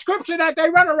like the scripture that they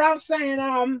run around saying,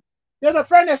 there's a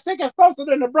friend that's sticking closer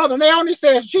than the brother, and they only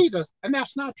say it's Jesus. And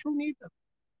that's not true neither.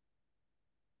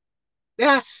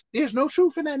 There's no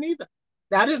truth in that neither.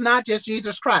 That is not just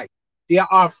Jesus Christ. There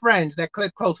are friends that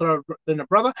click closer than the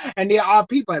brother, and there are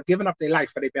people that have given up their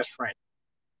life for their best friend.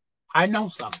 I know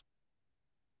some.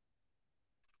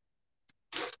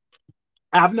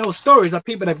 I've known stories of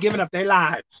people that have given up their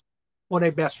lives for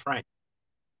their best friend,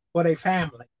 for their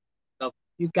family. So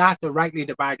you got to rightly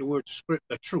divide the word,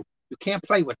 the truth. You can't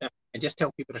play with them and just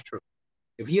tell people the truth.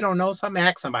 If you don't know something,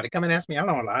 ask somebody. Come and ask me. I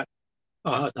know a lot.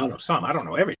 Oh, I don't know some. I don't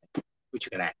know everything. But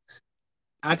you can ask.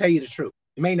 I'll tell you the truth.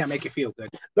 It may not make you feel good.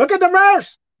 Look at the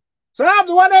verse. Psalms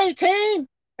 118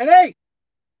 and 8.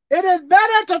 It is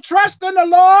better to trust in the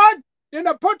Lord than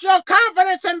to put your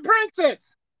confidence in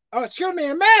princes. Oh, excuse me,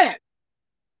 in man.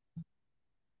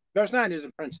 Verse 9 is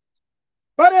in princes.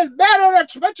 But it's better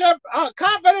to put your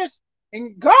confidence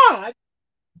in God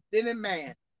than in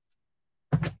man.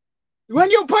 When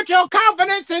you put your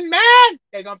confidence in man,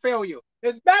 they're going to fail you.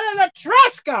 It's better to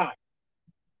trust God.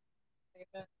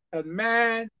 Because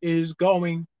man is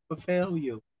going to fail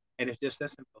you. And it's just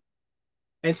that simple.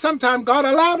 And sometimes God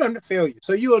allowed them to fail you.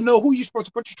 So you will know who you're supposed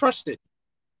to put your trust in.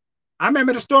 I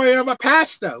remember the story of a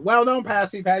pastor, well-known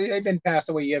pastor. They've been passed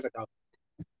away years ago.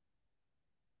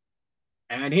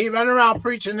 And he ran around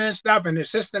preaching and stuff. And the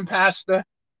assistant pastor,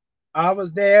 I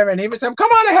was there. And he was saying, come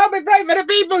on and help me pray for the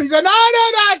people. He said, no,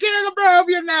 I can't help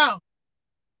you now.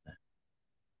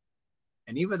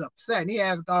 And he was upset. And he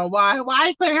asked God, why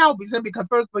I couldn't help? He said, because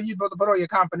first of all, you're supposed to put all your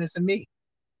confidence in me,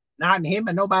 not in him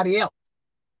and nobody else.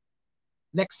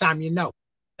 Next time you know,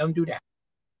 don't do that.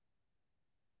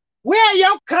 Where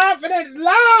your confidence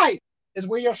lies is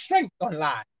where your strength gonna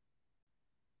lie.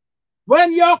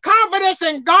 When your confidence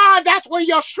in God, that's where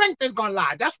your strength is gonna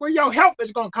lie. That's where your help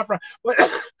is gonna come from.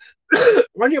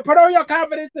 When you put all your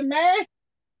confidence in man,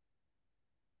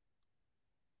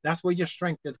 that's where your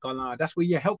strength is gonna lie. That's where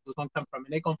your help is gonna come from.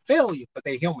 And they're gonna fail you, but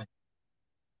they're human.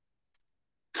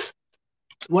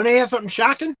 Want to hear something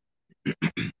shocking?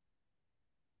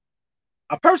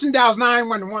 A person dials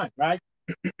 911, right?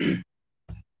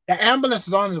 The ambulance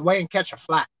is on its way and catch a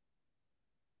flat.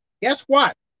 Guess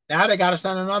what? Now they got to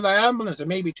send another ambulance. It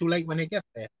may be too late when they get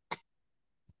there.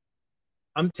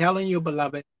 I'm telling you,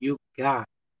 beloved, you got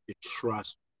to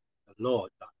trust the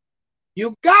Lord.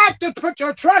 You got to put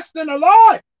your trust in the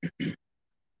Lord.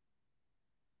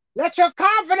 Let your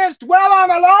confidence dwell on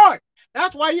the Lord.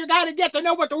 That's why you got to get to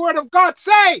know what the Word of God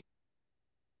say.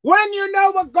 When you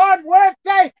know what God's Word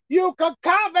say, you can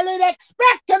confidently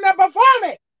expect Him to perform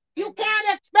it. You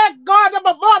can't expect God to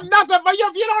perform nothing for you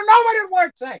if you don't know what His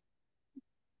Word say.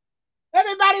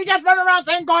 Everybody just run around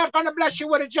saying God's going to bless you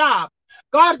with a job.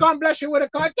 God's going to bless you with a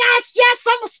car. That's just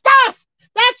some stuff.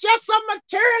 That's just some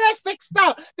materialistic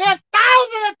stuff. There's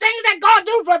thousands of things that God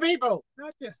do for people.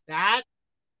 Not just that.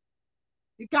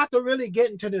 You got to really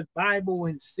get into the Bible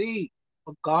and see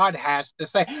what God has to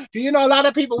say. Do you know a lot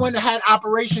of people when they had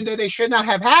operations that they should not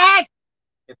have had?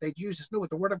 If they just knew what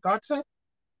the Word of God said?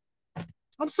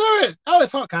 I'm serious. Oh,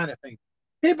 it's all kind of things.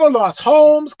 People lost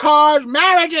homes, cars,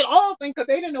 marriages, all things because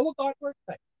they didn't know what God's Word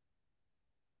said.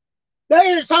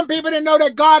 Some people didn't know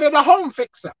that God is a home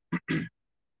fixer.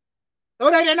 So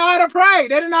they didn't know how to pray.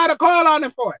 They didn't know how to call on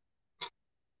Him for it.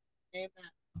 Amen.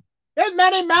 There's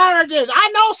many marriages.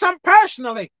 I know some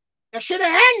personally that should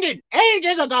have ended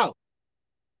ages ago.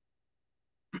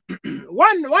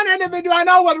 One individual I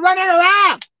know was running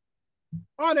around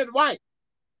on his wife.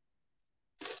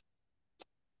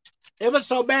 It was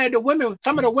so bad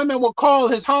some of the women would call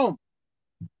his home.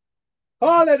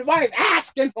 Call his wife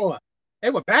asking for it. They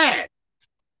were bad.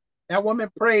 That woman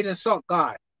prayed and sought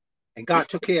God. And God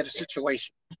took care of the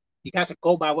situation. You got to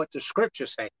go by what the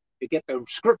scriptures say to get the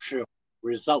scripture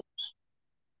results.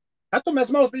 That's what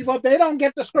most people, they don't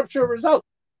get the scripture results.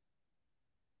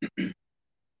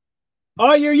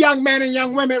 All you young men and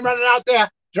young women running out there,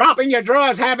 dropping your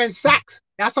drawers, having sex.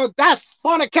 That's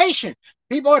fornication.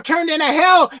 People are turned into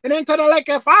hell and into the lake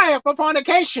of fire for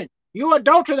fornication. You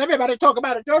adulterers, everybody talk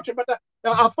about adultery, but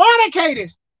the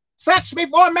fornicators, sex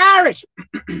before marriage.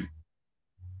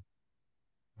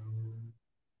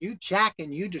 You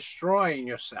jacking, you destroying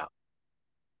yourself.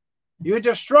 You're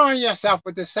destroying yourself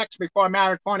with the sex before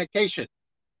marriage fornication.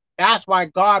 That's why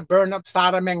God burned up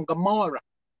Sodom and Gomorrah.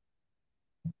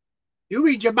 You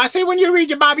read your Bible. See, when you read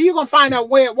your Bible, you're going to find out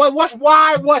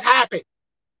what happened.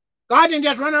 God didn't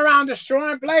just run around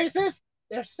destroying places.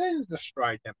 Their sins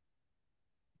destroyed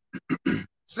them.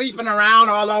 Sleeping around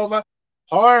all over,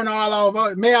 whoring all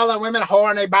over, male and women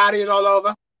whoring their bodies all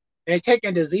over. They're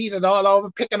taking diseases all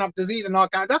over, picking up disease and all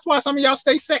kinds. That's why some of y'all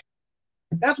stay sick.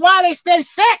 That's why they stay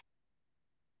sick.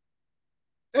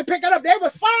 They pick it up. They were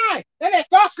fine. Then they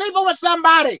start sleeping with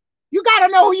somebody. You got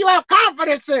to know who you have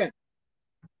confidence in.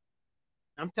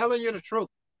 I'm telling you the truth.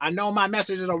 I know my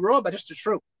message is a raw, but it's the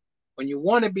truth. When you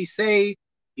want to be saved,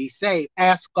 be saved.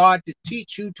 Ask God to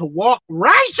teach you to walk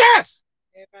righteous.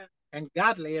 Amen. And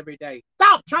godly every day.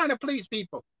 Stop trying to please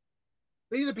people.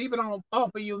 These people don't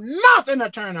offer you nothing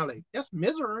eternally. Just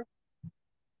misery.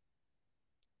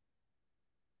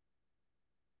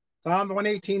 Psalm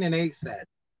 118:8 said,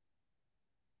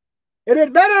 it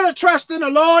is better to trust in the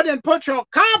Lord and put your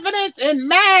confidence in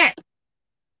man.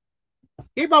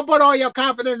 Keep on putting all your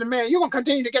confidence in man. You're going to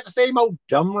continue to get the same old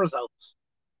dumb results.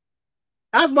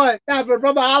 That's what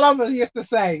Brother Oliver used to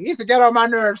say. He used to get on my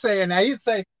nerves saying that. He'd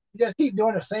say, you just keep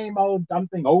doing the same old dumb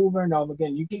thing over and over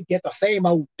again. You keep getting the same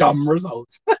old dumb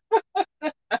results.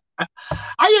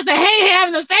 I used to hate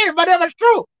having to say it, but it was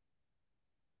true.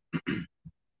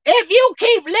 If you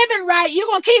keep living right, you're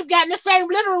going to keep getting the same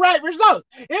living right results.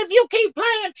 If you keep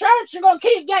playing church, you're going to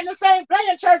keep getting the same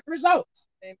playing church results.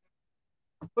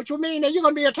 Which would mean that you're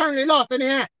going to be eternally lost in the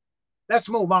end. Let's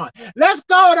move on. Let's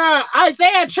go to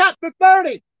Isaiah chapter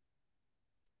 30.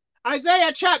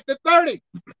 Isaiah chapter 30.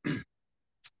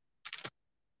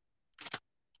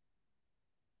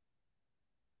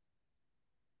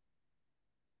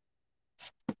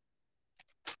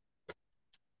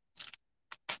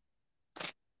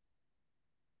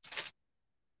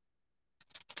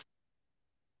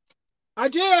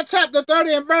 Isaiah chapter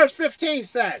 30 and verse 15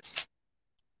 says,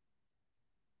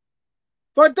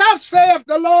 for thus saith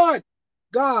the Lord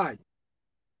God,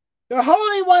 the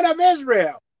Holy One of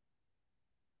Israel,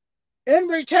 in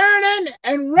returning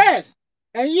and rest,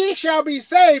 and ye shall be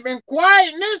saved, in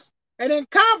quietness and in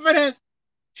confidence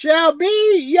shall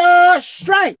be your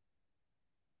strength.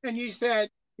 And he said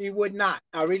he would not.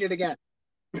 I'll read it again.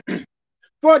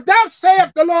 For thus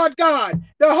saith the Lord God,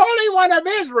 the Holy One of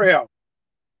Israel,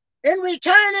 in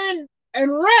returning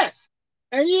and rest,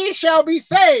 and ye shall be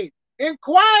saved. In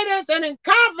quietness and in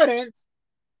confidence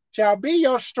shall be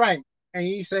your strength. And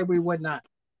ye said we would not.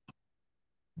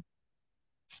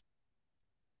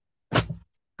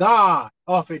 God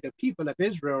offered the people of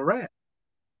Israel rest.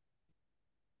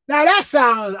 Now that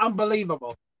sounds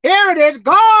unbelievable. Here it is,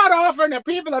 God offering the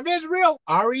people of Israel,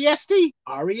 R-E-S-T,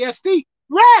 R-E-S-T,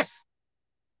 rest.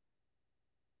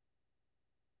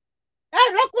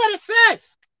 And look what it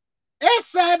says. It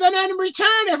says, and in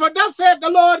returning, for thus saith the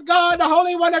Lord God, the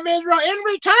Holy One of Israel, in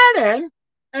returning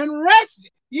and rest,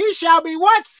 ye shall be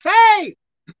what? Saved.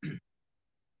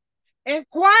 In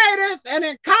quietness and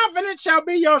in confidence shall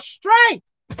be your strength.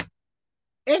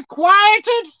 In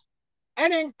quietness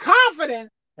and in confidence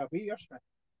shall be your strength.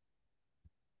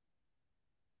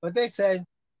 But they say,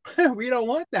 we don't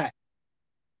want that.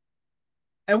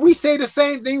 And we say the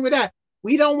same thing with that.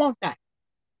 We don't want that.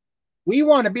 We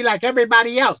want to be like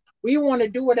everybody else. We want to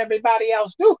do what everybody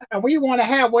else do. And we want to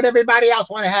have what everybody else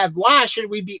want to have. Why should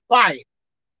we be quiet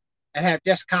and have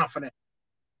just confidence?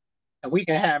 And we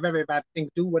can have everybody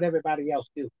do what everybody else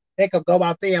do. They could go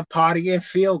out there and party and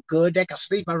feel good. They could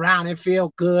sleep around and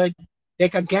feel good. They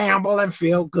could gamble and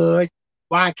feel good.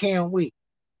 Why can't we?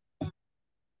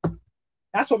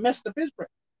 That's what messed up Israel.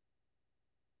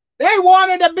 They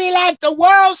wanted to be like the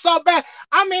world so bad.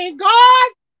 I mean,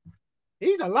 God,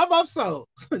 he's a lover of souls.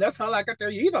 That's all I can tell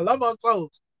you. He's a lover of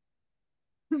souls.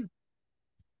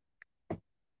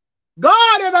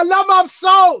 God is a lover of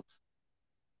souls.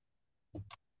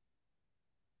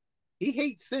 He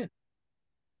hates sin.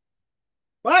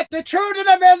 But the children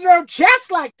of Israel,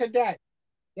 just like today,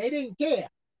 they didn't care.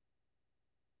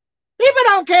 People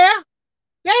don't care.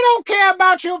 They don't care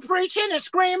about you preaching and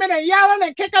screaming and yelling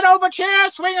and kicking over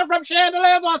chairs, swinging from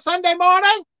chandeliers on Sunday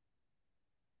morning.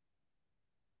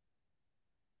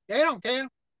 They don't care.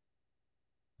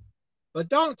 But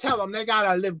don't tell them they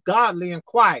got to live godly and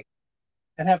quiet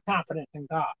and have confidence in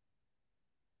God.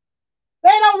 They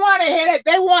don't want to hear it.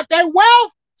 They want their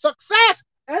wealth, success,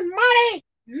 and money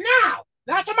now,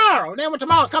 not tomorrow. And then when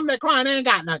tomorrow comes, they're crying, they ain't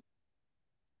got nothing.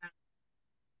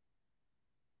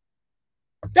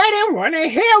 They didn't want to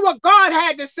hear what God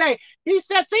had to say. He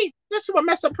said, see, this is what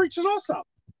mess up preachers also.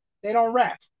 They don't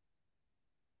rest.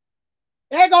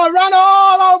 They're going to run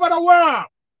all over the world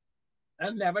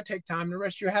and never take time to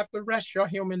rest. You have to rest your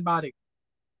human body.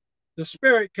 The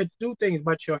spirit could do things,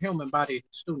 but your human body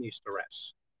still needs to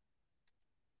rest.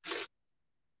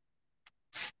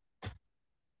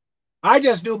 I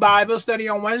just do Bible study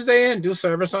on Wednesday and do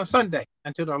service on Sunday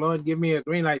until the Lord give me a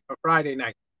green light for Friday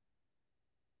night.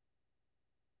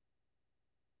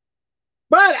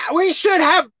 But we should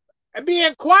be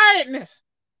in quietness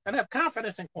and have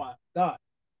confidence in God.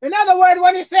 In other words,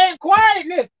 when he's saying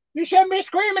quietness, you shouldn't be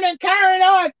screaming and carrying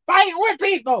on, fighting with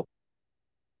people.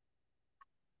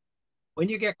 When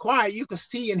you get quiet, you can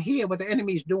see and hear what the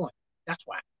enemy's doing. That's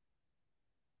why.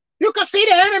 You can see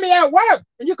the enemy at work,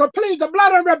 and you can plead the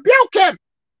blood and rebuke him.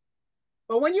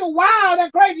 But when you're wild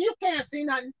and crazy, you can't see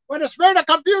nothing. When the spirit of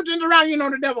confusion's around, you know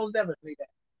the devil's definitely there.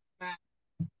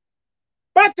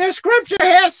 But the scripture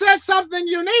here says something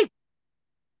unique.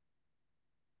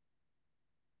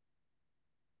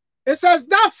 It says,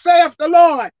 thus saith the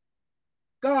Lord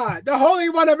God, the Holy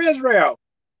One of Israel,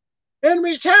 in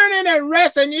returning and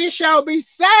resting ye shall be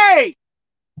saved.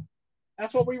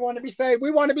 That's what we want to be saved.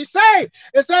 We want to be saved.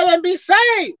 It said, and be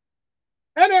saved.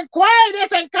 And in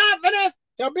quietness and confidence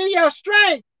shall be your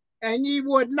strength. And ye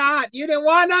would not. You didn't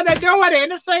want nothing to do with it.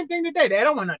 And the same thing today. They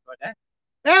don't want nothing to do with that.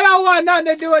 They don't want nothing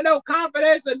to do with no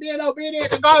confidence and being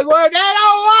obedient to God's word. They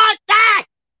don't want that.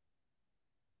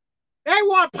 They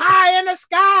want pie in the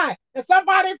sky. And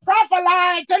somebody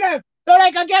prophesying to them so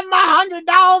they can get them $100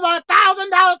 or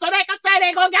 $1,000 so they can say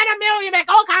they're going to get $1 million,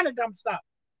 make all kind of dumb stuff.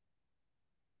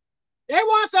 They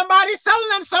want somebody selling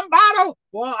them some bottle.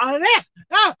 Well, unless,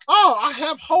 I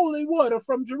have holy water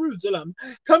from Jerusalem.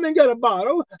 Come and get a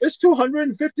bottle. It's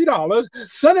 $250.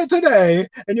 Send it today,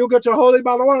 and you'll get your holy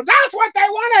bottle of water. That's what they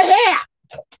want to hear.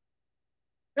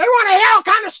 They want to hear all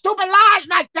kind of stupid lies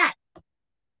like that.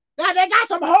 That they got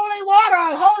some holy water.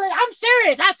 I'm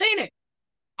serious. I seen it.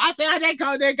 I said they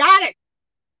got it.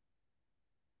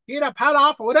 Peter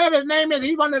Potoff, or whatever his name is,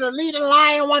 he's one of the leading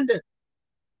lying wonders.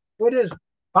 With his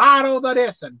bottles of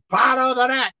this and bottles of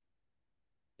that.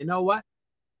 You know what?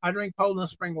 I drink Poland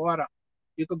spring water.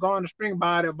 You could go in the spring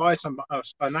buy some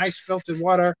a nice filtered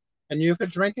water, and you could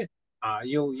drink it.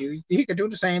 He could do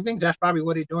the same thing. That's probably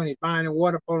what he's doing. He's buying the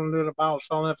water, pulling a little bottle,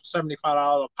 selling it for $75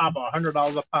 a pop or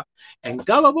 $100 a pop. And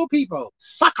gullible people,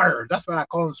 suckers, that's what I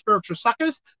call them, spiritual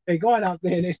suckers. They going out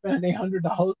there and they spend their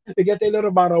 $100 to get their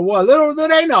little bottle of water. Little do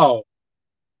they know.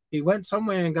 He went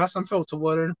somewhere and got some filter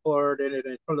water and poured it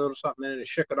and put a little something in it and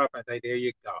shook it up and say, there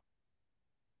you go.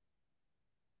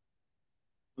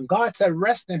 When God said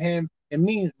rest in him, it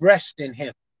means rest in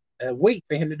him. And wait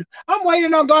for him to do. I'm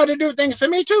waiting on God to do things for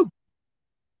me too.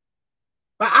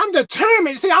 But I'm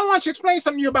determined. See, I want you to explain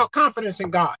something to you about confidence in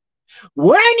God.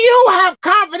 When you have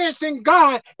confidence in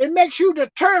God, it makes you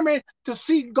determined to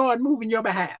see God move in your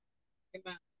behalf.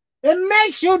 Amen. It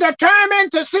makes you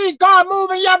determined to see God move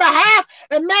in your behalf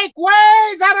and make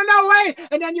ways out of no way.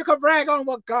 And then you can brag on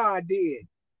what God did,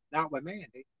 not what man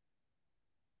did.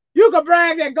 You can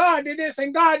brag that God did this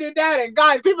and God did that. And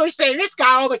God, people are saying, this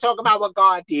guy always talk about what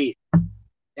God did.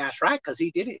 That's right, because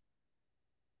he did it.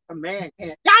 A man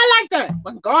can't. I like that.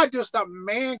 When God does something,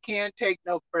 man can't take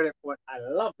no credit for it. I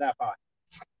love that part.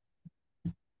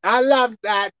 I love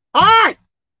that part.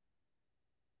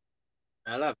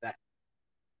 I love that.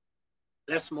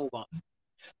 Let's move on.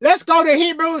 Let's go to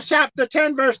Hebrews chapter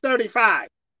 10, verse 35.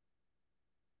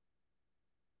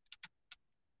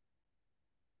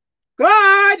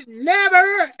 God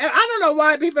never, I don't know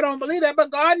why people don't believe that,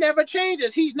 but God never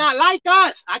changes. He's not like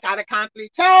us. I got to constantly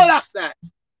tell us that.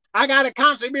 I got to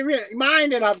constantly be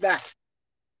reminded of that.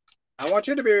 I want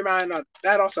you to be reminded of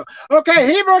that also.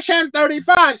 Okay, Hebrews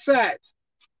 10:35 says,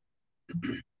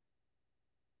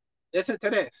 listen to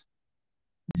this.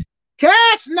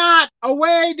 Cast not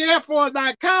away, therefore,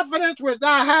 thy confidence, which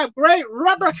thou have great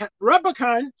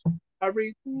recompense, a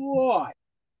reward.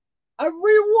 A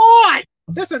reward.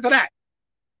 Listen to that.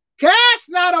 Cast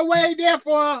not away,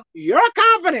 therefore, your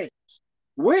confidence,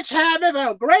 which haveth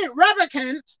a great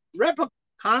recompense,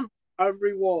 a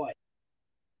reward.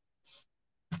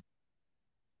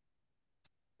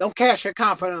 Don't cast your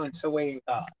confidence away in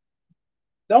God.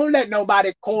 Don't let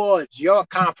nobody cause your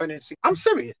confidence. I'm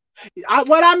serious.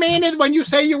 What I mean is when you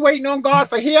say you're waiting on God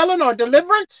for healing or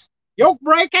deliverance, yoke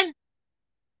breaking,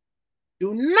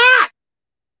 do not,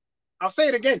 I'll say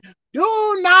it again,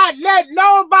 do not let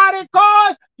nobody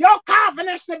cause your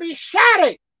confidence to be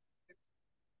shattered.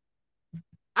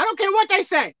 I don't care what they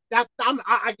say.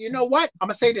 You know what? I'm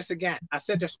going to say this again. I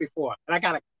said this before, and I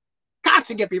got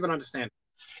to get people to understand.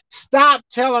 Stop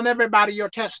telling everybody your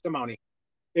testimony.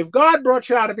 If God brought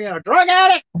you out of being a drug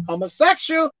addict,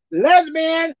 homosexual,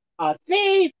 lesbian, a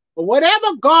thief, or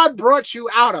whatever God brought you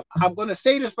out of, I'm going to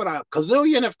say this for a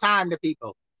gazillion of time to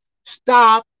people.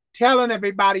 Stop telling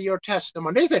everybody your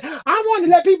testimony. They say, I want to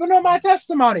let people know my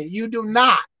testimony. You do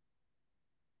not.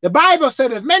 The Bible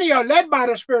said, as many are led by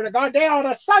the Spirit of God, they are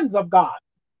the sons of God.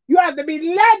 You have to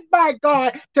be led by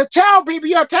God to tell people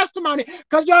your testimony,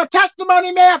 because your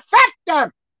testimony may affect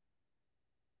them.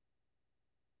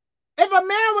 If a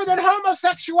man was in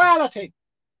homosexuality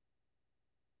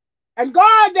and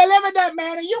God delivered that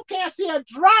man and you can't see a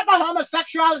drop of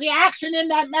homosexuality action in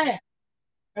that man,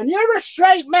 and you're a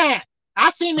straight man,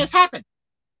 I've seen this happen.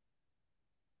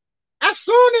 As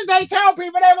soon as they tell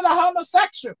people they were a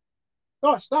homosexual,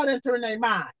 thoughts start entering their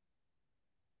mind.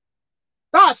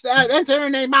 Thoughts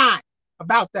entering their mind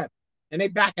about them. And they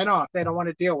backing off. They don't want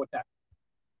to deal with them.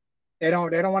 They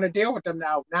don't want to deal with them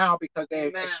now because they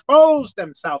exposed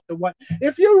themselves to what.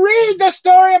 If you read the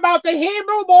story about the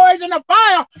Hebrew boys in the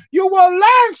fire, you will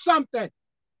learn something.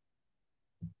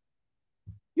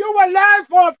 You will learn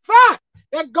for a fact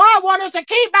that God wanted to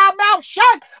keep our mouth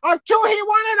shut until he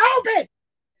wanted open.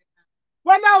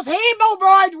 When those Hebrew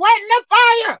boys went in the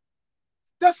fire,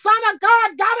 the Son of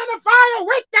God got in the fire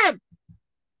with them.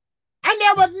 And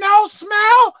there was no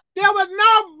smell, there was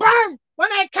no burn when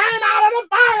they came out of the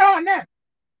fire on them.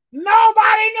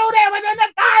 Nobody knew they was in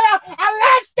the fire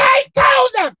unless they told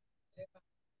them.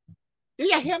 Do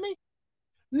you hear me?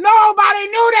 Nobody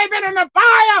knew they'd been in the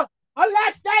fire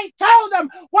unless they told them.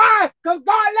 Why? Because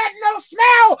God let no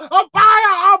smell of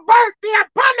fire or burnt be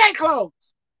upon their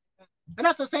clothes. And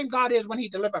that's the same God is when he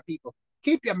delivers people.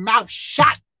 Keep your mouth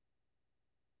shut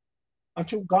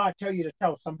until God tell you to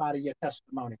tell somebody your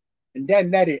testimony. And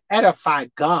then let it edify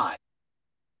God.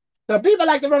 So people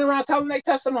like to run around telling their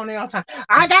testimony all the time.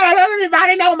 I gotta let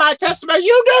everybody know my testimony.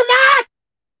 You do not.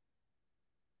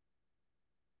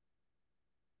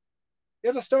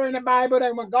 There's a story in the Bible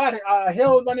that when God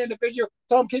healed one individual,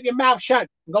 told him keep your mouth shut.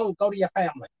 Go to your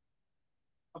family.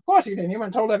 Of course he didn't. He went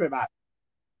and told everybody.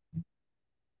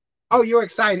 Oh, you're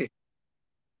excited.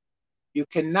 You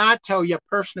cannot tell your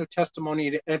personal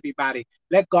testimony to everybody.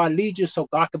 Let God lead you so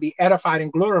God can be edified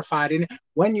and glorified in it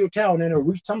when you tell, and it'll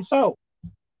reach some soul.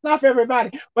 Not for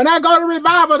everybody. When I go to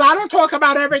revivals, I don't talk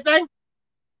about everything.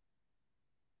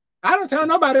 I don't tell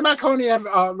nobody my corny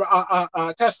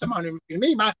testimony.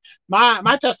 Me,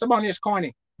 my testimony is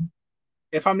corny.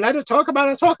 If I'm let to talk about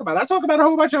it, I talk about it. I talk about a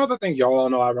whole bunch of other things. Y'all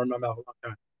know I remember a whole lot of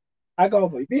time. I go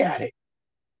over, be at it.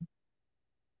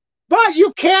 But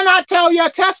you cannot tell your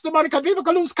testimony because people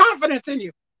can lose confidence in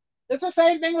you. It's the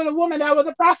same thing with a woman that was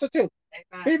a prostitute.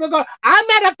 Amen. People go,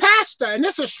 I met a pastor, and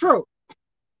this is true.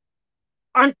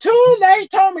 Until they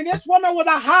told me this woman was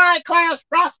a high-class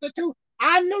prostitute,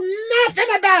 I knew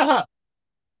nothing about her.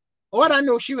 All I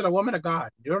knew, she was a woman of God.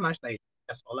 Real nice lady.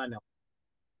 That's all I know.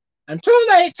 Until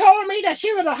they told me that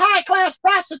she was a high-class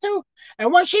prostitute.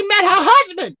 And when she met her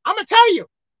husband, I'm going to tell you,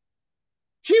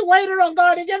 she waited on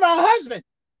God to give her a husband.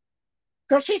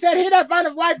 Because she said, he that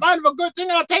findeth a wife findeth a good thing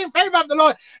and obtain favor of the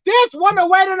Lord. This woman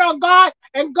waited on God,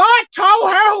 and God told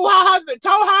her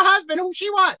husband who she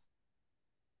was.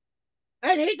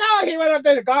 And he told her, he went up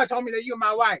there, God told me that you're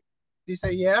my wife. He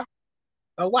said, yeah,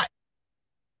 but what?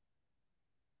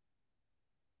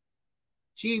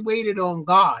 She waited on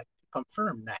God to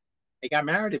confirm that. They got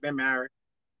married, they've been married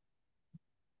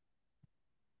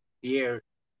years.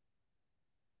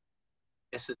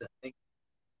 This is the thing.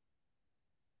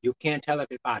 You can't tell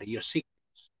everybody your secrets.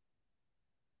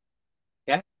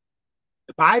 Okay?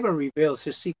 The Bible reveals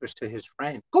his secrets to his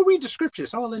friends. Go read the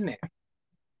scriptures, all in there.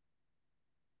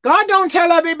 God don't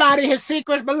tell everybody his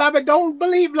secrets, beloved. Don't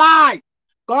believe lies.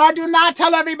 God do not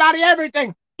tell everybody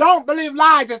everything. Don't believe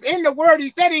lies. It's in the word. He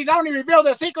said he's only revealed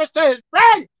the secrets to his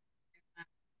friends.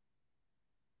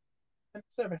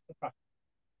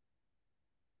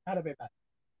 Not everybody.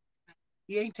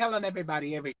 He ain't telling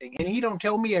everybody everything. And he don't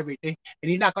tell me everything. And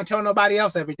he's not going to tell nobody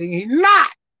else everything. He's not.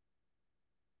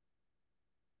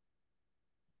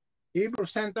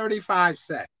 Hebrews 10:35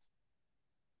 says,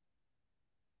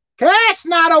 cast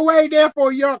not away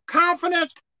therefore your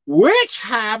confidence, which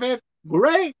haveth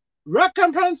great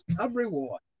recompense of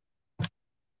reward.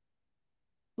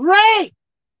 Great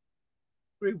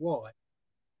reward.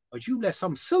 But you let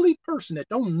some silly person that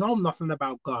don't know nothing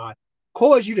about God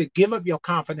cause you to give up your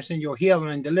confidence in your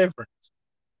healing and deliverance.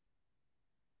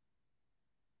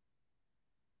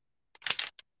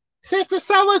 Sister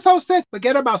so-and-so sick.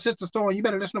 Forget about Sister so, and you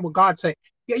better listen to what God say.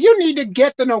 Yeah, you need to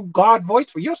get to know God's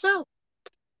voice for yourself.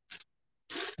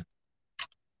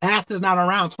 Pastor's not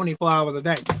around 24 hours a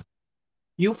day.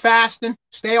 You fasting,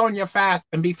 stay on your fast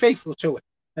and be faithful to it.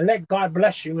 And let God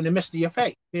bless you in the midst of your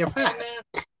faith, your fast.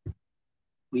 Amen.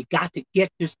 We got to get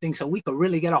this thing so we can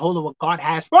really get a hold of what God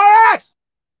has for us.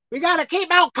 We got to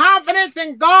keep our confidence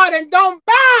in God and don't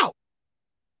bow.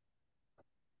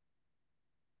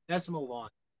 Let's move on.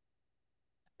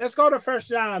 Let's go to 1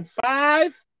 John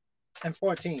 5 and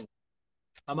 14.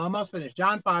 I'm almost finished.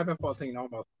 John 5 and 14.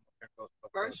 Almost.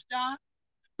 1 John?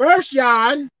 1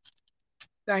 John.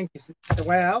 Thank you.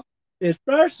 Well, it's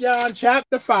 1 John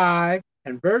chapter 5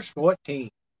 and verse 14.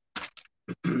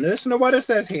 Listen to what it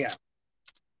says here.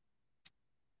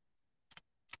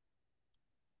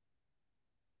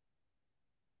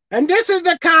 And this is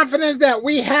the confidence that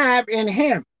we have in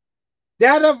him,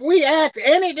 that if we ask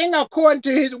anything according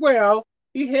to his will,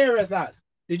 he heareth us.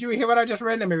 Did you hear what I just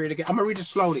read? Let me read it again. I'm going to read it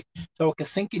slowly so it can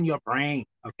sink in your brain.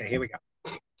 Okay, here we go.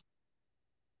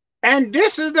 And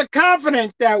this is the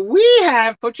confidence that we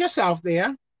have, put yourself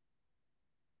there,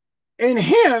 in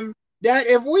him, that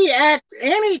if we ask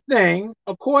anything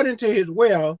according to his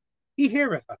will, he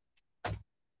heareth us.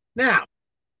 Now,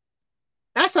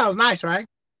 that sounds nice, right?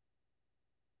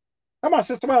 Come on,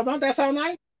 Sister Wells, don't that sound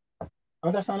nice?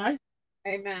 Don't that sound nice?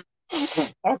 Amen.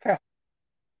 Okay.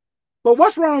 But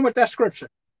what's wrong with that scripture?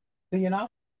 Do you know?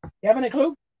 You have any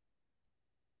clue?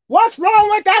 What's wrong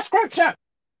with that scripture?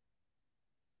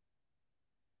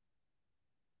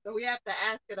 So we have to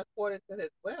ask it according to his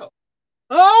will.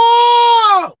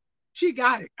 Oh, she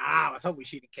got it. I was hoping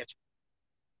she didn't catch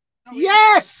it. No,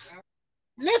 yes.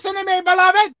 Listen to me,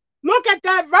 beloved. Look at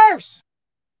that verse.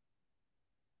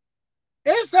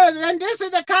 It says, and this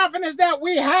is the confidence that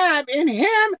we have in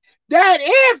him, that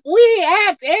if we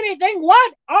ask anything,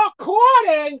 what?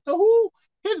 According to who?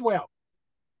 His will.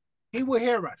 He will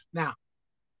hear us. Now,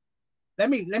 let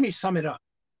me sum it up.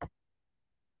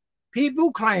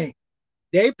 People claim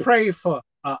they pray for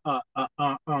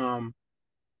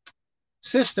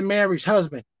Sister Mary's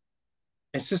husband,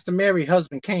 and Sister Mary's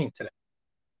husband came to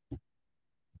them.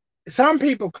 Some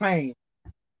people claim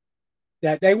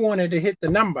that they wanted to hit the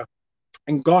number,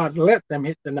 and God let them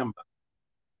hit the number.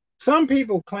 Some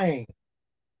people claim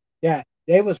that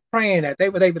they was praying that they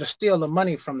were able to steal the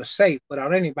money from the safe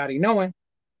without anybody knowing.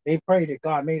 They prayed that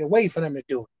God made a way for them to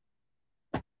do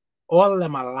it. All of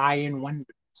them are lying wonders.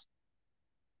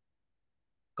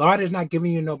 God is not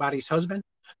giving you nobody's husband.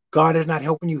 God is not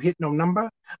helping you hit no number.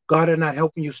 God is not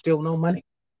helping you steal no money.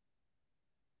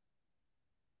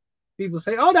 People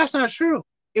say, oh, that's not true.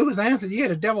 It was answered. Yeah,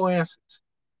 the devil answers.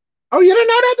 Oh, you didn't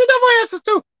know that? The devil answers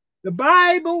too. The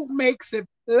Bible makes it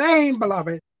plain,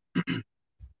 beloved.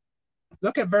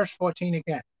 Look at verse 14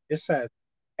 again. It says,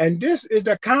 and this is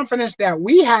the confidence that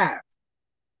we have,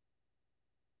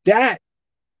 that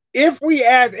if we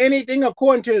ask anything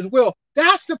according to his will,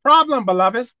 that's the problem,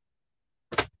 beloved.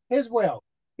 His will.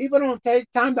 People don't take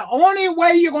time. The only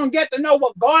way you're going to get to know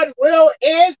what God's will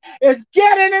is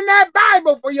getting in that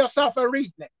Bible for yourself and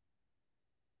reading it.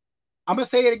 I'm going to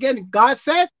say it again. God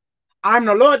says, I'm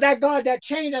the Lord that God that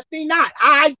changeth thee not.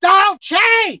 I don't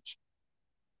change.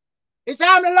 He said,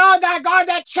 I'm the Lord that God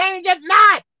that changeth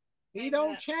not. He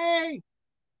don't change.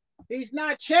 He's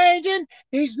not changing.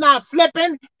 He's not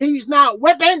flipping. He's not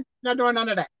whipping. Not doing none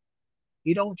of that.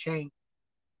 He don't change.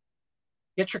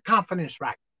 Get your confidence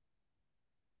right.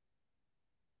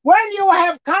 When you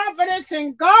have confidence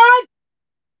in God,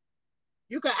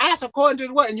 you can ask according to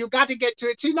the word, and you got to get to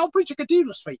it. See, no preacher can do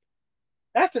this for you.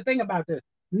 That's the thing about this.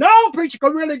 No preacher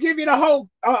can really give you the whole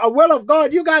will of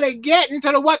God. You got to get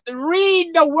into the what?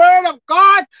 Read the word of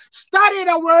God, study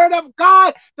the word of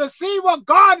God to see what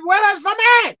God will is for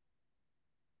man.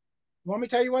 You want me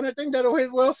to tell you one of the things that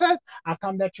his will says? I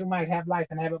come that you might have life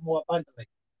and have it more abundantly.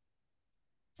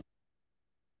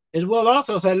 His will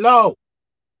also said, lo,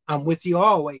 I'm with you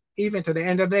always, even to the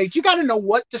end of the days. You got to know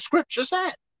what the scripture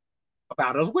said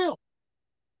about his will.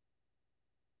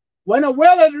 When a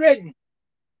will is written,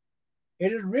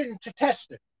 it is written to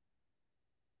test it.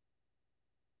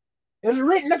 It is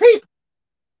written to people.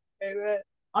 Amen.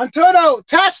 Until the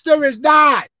tester is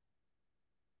died,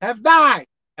 have died,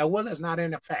 a will is not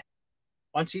in effect.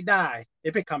 Once he dies,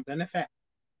 it becomes in effect.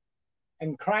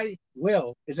 And Christ's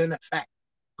will is in effect.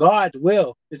 God's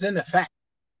will is in effect.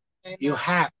 Amen. You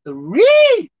have to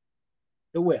read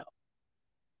the will.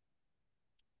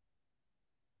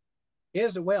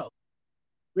 Here's the will.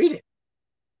 Read it.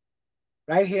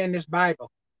 Right here in this Bible.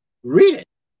 Read it.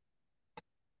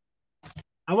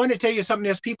 I want to tell you something.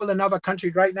 There's people in other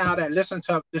countries right now that listen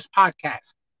to this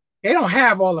podcast. They don't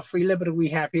have all the free liberty we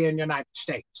have here in the United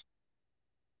States.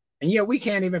 And yet we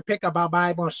can't even pick up our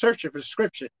Bible and search it for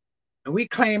scripture. And we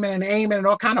claiming and aiming and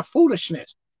all kind of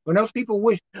foolishness. When those people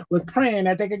were praying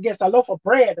that they could get a loaf of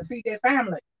bread to feed their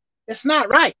family. It's not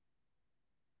right.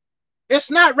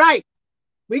 It's not right.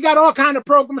 We got all kind of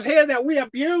programs here that we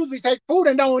abuse. We take food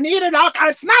and don't eat it.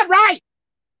 It's not right.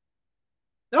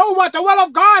 Know what the will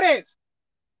of God is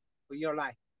for your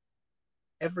life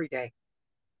every day.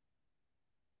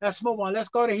 Let's move on. Let's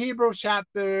go to Hebrews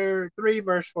chapter 3,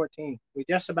 verse 14. We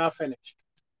just about finished.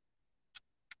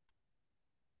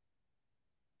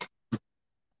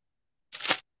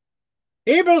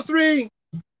 Hebrews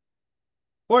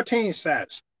 3:14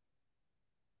 says,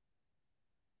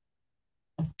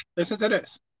 listen to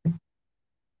this.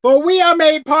 For we are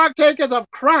made partakers of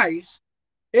Christ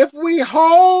if we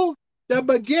hold the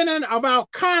beginning of our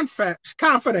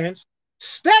confidence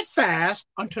steadfast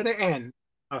unto the end.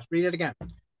 I'll read it again.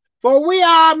 For we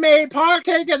are made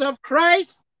partakers of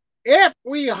Christ if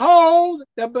we hold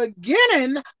the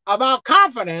beginning of our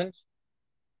confidence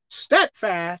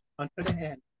steadfast unto the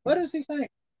end. What is he saying?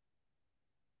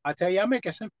 I'll tell you, I'll make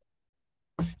it simple.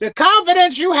 The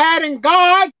confidence you had in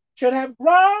God should have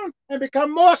grown and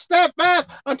become more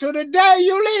steadfast until the day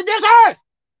you leave this earth.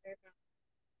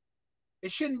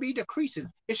 It shouldn't be decreasing.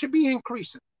 It should be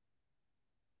increasing.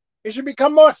 It should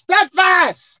become more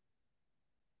steadfast,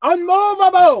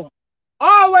 unmovable,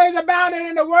 always abounding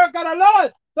in the work of the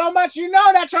Lord, so much you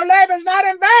know that your labor is not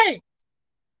in vain.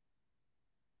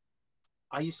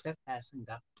 Are you steadfast in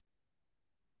God?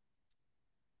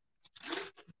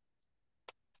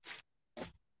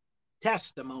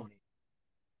 Testimony.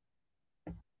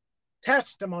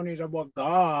 Testimonies of what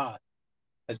God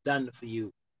has done for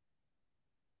you.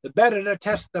 The better the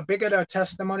test, the bigger the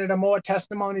testimony, the more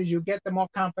testimonies you get, the more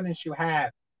confidence you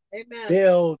have. Amen.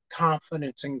 Build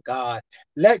confidence in God.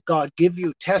 Let God give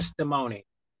you testimony.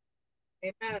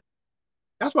 Amen.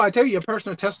 That's why I tell you your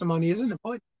personal testimony isn't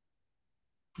important.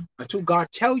 Until God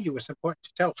tell you it's important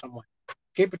to tell someone.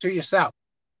 Keep it to yourself.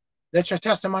 Let your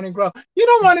testimony grow. You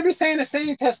don't want to be saying the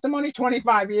same testimony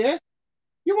 25 years.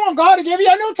 You want God to give you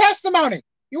a new testimony.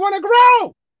 You want to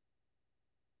grow.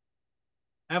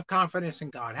 Have confidence in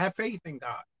God. Have faith in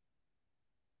God.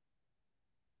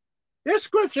 This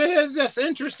scripture is just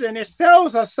interesting. It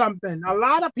tells us something a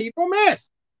lot of people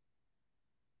miss.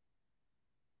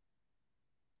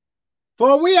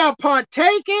 For we are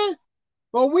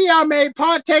made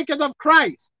partakers of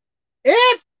Christ.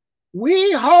 If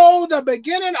we hold the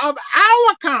beginning of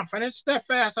our confidence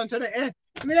steadfast unto the end.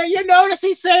 I mean, you notice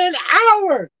he's saying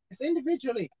our. It's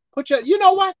individually. You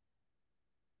know what?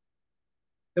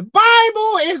 The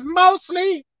Bible is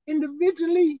mostly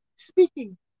individually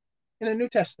speaking in the New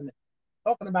Testament.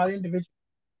 Talking about individuals.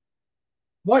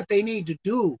 What they need to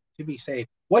do to be saved.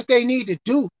 What they need to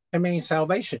do to maintain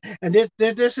salvation. And this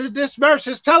verse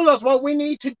is telling us what we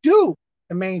need to do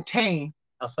to maintain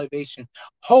our salvation.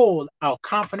 Hold our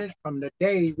confidence from the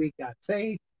day we got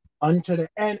saved unto the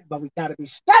end, but we got to be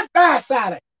steadfast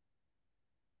at it.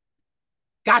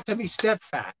 Got to be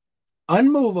steadfast,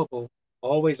 unmovable,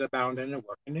 always abounding in the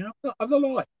working of the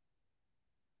Lord.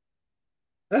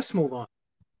 Let's move on.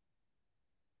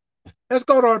 Let's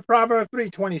go to Proverbs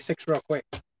 3:26 real quick,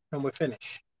 and we'll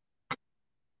finish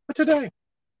for today.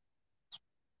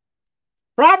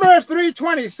 Proverbs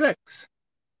 3:26.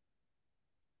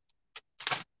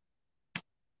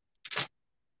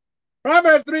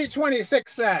 Proverbs 3:26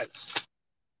 says,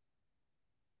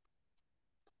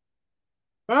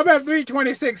 Proverbs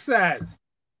 3:26 says,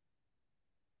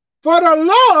 for the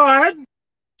Lord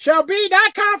shall be thy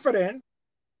confidence,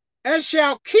 and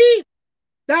shall keep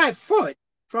thy foot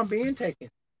from being taken.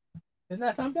 Isn't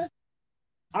that something?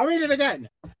 I'll read it again.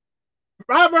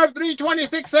 Proverbs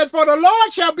 3:26 says, for the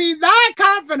Lord shall be thy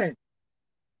confidence,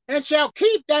 and shall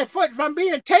keep thy foot from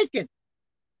being taken.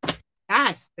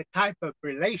 That's the type of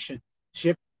relationship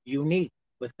you need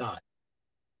with God.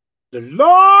 The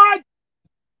Lord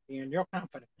being your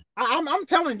confidence. I'm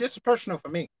telling you, this is personal for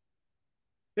me.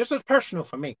 This is personal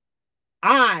for me.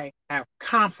 I have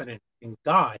confidence in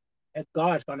God that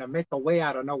God's going to make a way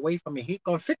out of no way for me. He's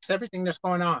going to fix everything that's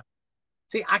going on.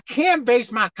 See, I can't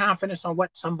base my confidence on what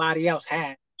somebody else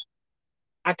has.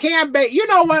 I can't base, you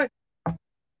know what?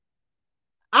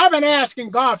 I've been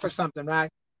asking God for something, right?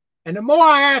 And the more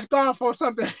I ask God for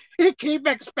something, He keeps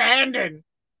expanding.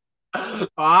 Oh,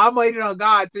 I'm waiting on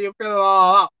God till you fill it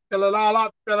all up, fill it all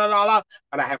up, fill it all up.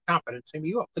 But I have confidence in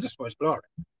you, because this for His glory.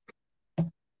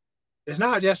 It's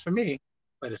not just for me,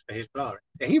 but it's for His glory.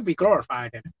 And He'll be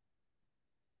glorified in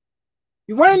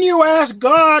it. When you ask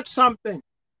God something,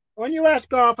 when you ask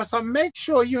God for something, make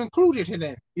sure you include it in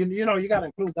it. You know, you got to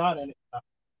include God in it.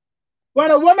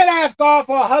 When a woman asks God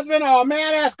for a husband or a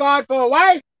man asks God for a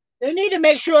wife, they need to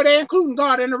make sure they're including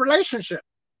God in the relationship.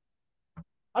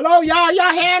 Hello,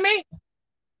 y'all hear me?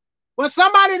 When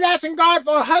somebody's asking God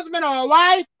for a husband or a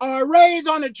wife or a raise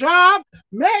on a job,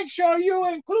 make sure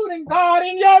you're including God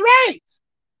in your raise.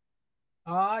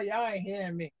 Oh, y'all ain't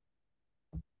hearing me.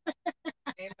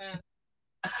 Amen.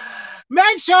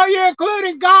 Make sure you're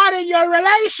including God in your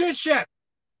relationship.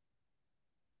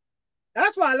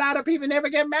 That's why a lot of people never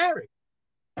get married.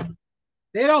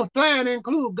 They don't plan to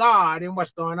include God in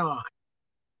what's going on.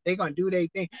 They're going to do their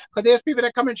thing. Because there's people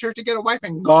that come in church to get a wife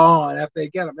and gone after they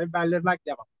get them. Everybody live like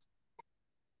devils.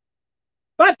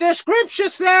 But the scripture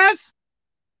says,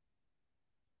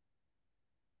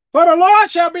 for the Lord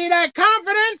shall be thy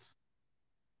confidence,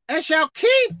 and shall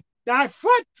keep thy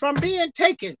foot from being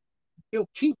taken. He'll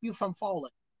keep you from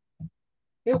falling.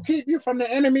 He'll keep you from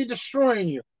the enemy destroying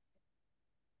you.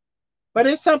 But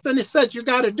it's something that says you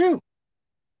got to do.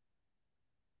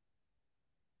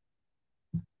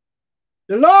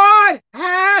 The Lord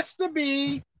has to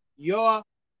be your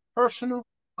personal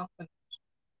confidence.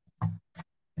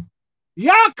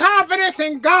 Your confidence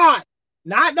in God.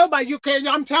 Not nobody. You can't.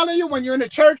 I'm telling you, when you're in a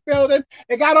church building,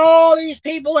 they got all these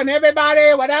people and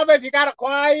everybody, whatever. If you got a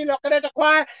choir, you're looking at the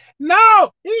choir. No,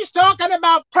 he's talking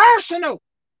about personal.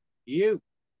 You.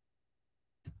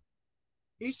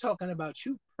 He's talking about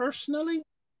you personally,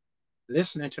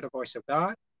 listening to the voice of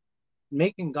God,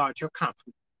 making God your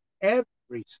confidence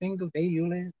every single day you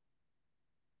live.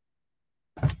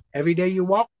 Every day you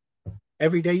walk,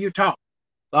 every day you talk,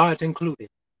 God's included.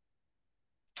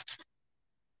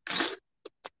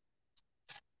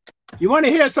 You want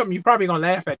to hear something, you're probably going to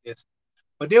laugh at this.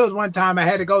 But there was one time I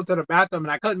had to go to the bathroom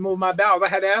and I couldn't move my bowels. I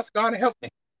had to ask God to help me.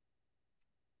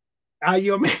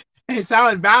 It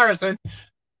sounds embarrassing,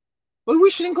 but we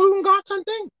should include God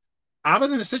something. I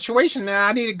was in a situation that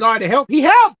I needed God to help. He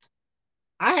helped.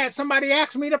 I had somebody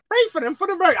ask me to pray for them for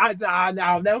the birth.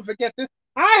 I'll never forget this.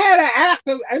 I had to ask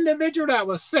the individual that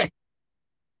was sick.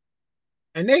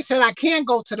 And they said, I can't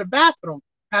go to the bathroom.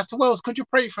 Pastor Wells, could you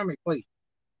pray for me, please?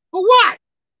 For what?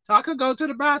 So I could go to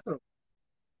the bathroom.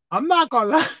 I'm not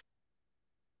going to lie.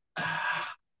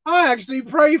 I actually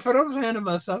prayed for them, saying to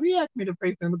myself, he asked me to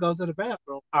pray for him to go to the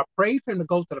bathroom. I prayed for him to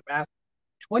go to the bathroom.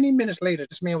 20 minutes later,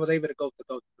 this man was able to go to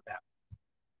the bathroom.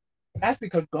 That's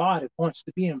because God wants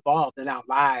to be involved in our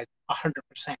lives 100%.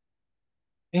 And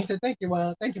he said, thank you,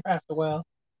 Well. Thank you, Pastor Well,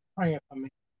 praying for me.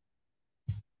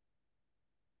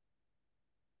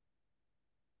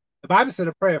 The Bible said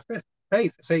a prayer of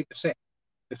faith to save the sick.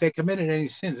 If they committed any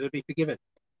sins, they'll be forgiven.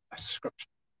 That's scripture.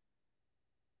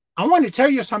 I want to tell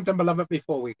you something, beloved,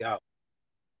 before we go.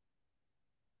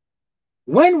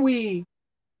 When we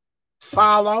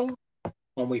follow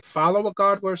what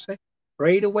God's word say,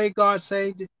 pray the way God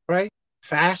say pray,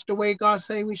 fast the way God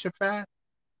say we should fast,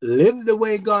 live the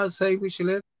way God say we should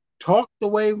live, talk the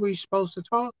way we're supposed to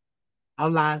talk, our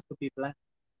lives will be blessed.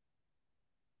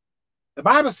 The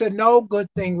Bible said no good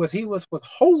thing was he was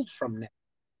withhold from them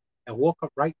and walk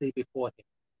uprightly before him.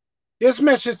 This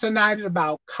message tonight is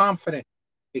about confidence,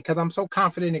 because I'm so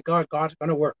confident in God, God's going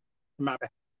to work in my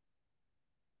behalf.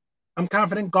 I'm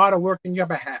confident God will work in your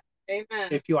behalf. Amen.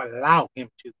 If you allow him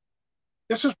to.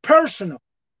 This is personal.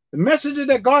 The messages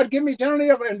that God give me generally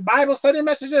in Bible study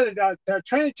messages, the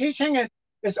training teaching, and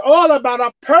it's all about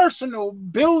a personal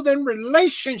building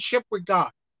relationship with God.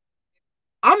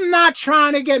 I'm not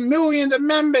trying to get millions of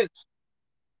members,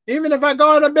 even if I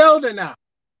go to a building now.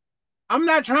 I'm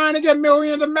not trying to get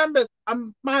millions of members.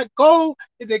 My goal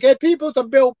is to get people to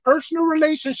build personal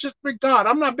relationships with God.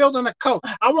 I'm not building a cult.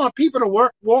 I want people to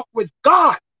walk with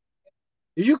God.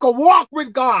 You can walk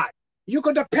with God. You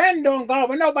can depend on God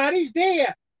when nobody's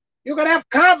there. You can have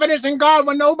confidence in God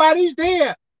when nobody's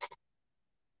there.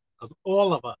 Because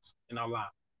all of us in our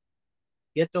lives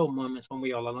get those moments when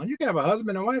we all alone. You can have a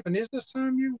husband and wife, and there's this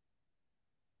time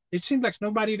it seems like there's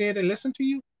nobody there to listen to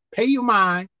you, pay you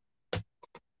mind.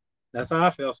 That's how I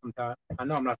feel sometimes. I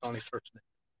know I'm not the only person.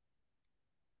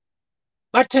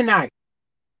 But tonight,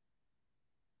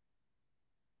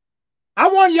 I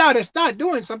want y'all to start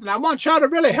doing something. I want y'all to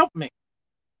really help me.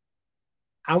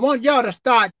 I want y'all to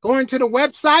start going to the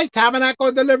website,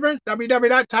 Tabernacle Deliverance,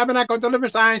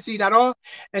 www.tabernacledeliveranceinc.org,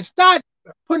 and start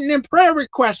putting in prayer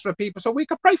requests for people so we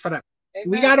can pray for them.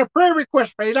 Amen. We got a prayer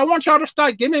request page. I want y'all to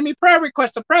start giving me prayer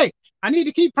requests to pray. I need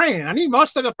to keep praying. I need more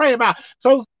stuff to pray about.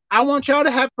 So I want y'all to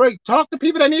have prayer. Talk to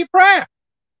people that need prayer.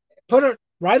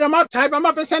 Write them up, type them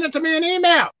up, and send it to me in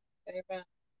email. Amen.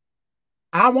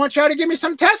 I want y'all to give me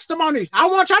some testimonies. I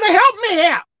want y'all to help me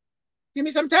here. Give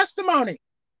me some testimony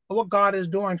of what God is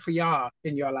doing for y'all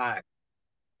in your life.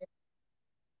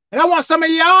 And I want some of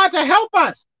y'all to help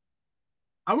us.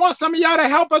 I want some of y'all to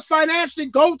help us financially.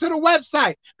 Go to the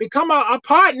website, become a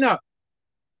partner.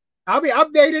 I'll be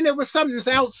updating it with something that's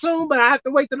out soon, but I have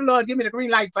to wait till the Lord give me the green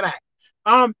light for that.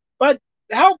 But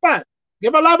help us.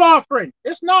 Give a love offering.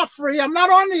 It's not free. I'm not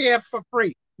on the air for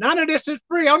free. None of this is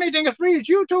free. Only thing is free is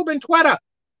YouTube and Twitter.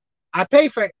 We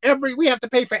have to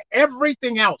pay for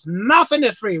everything else. Nothing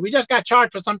is free. We just got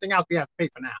charged for something else we have to pay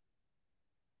for now.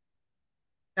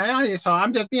 So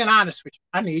I'm just being honest with you.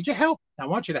 I need your help. I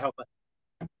want you to help us.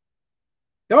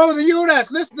 Those of you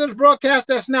that's listening to this broadcast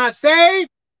that's not saved,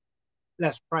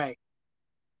 let's pray.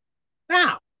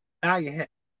 Now, bow your head.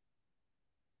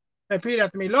 Repeat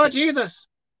after me. Lord Jesus,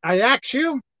 I ask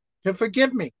you to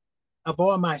forgive me of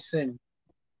all my sins.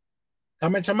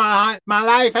 Come into my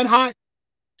life and heart.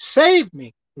 Save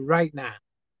me right now.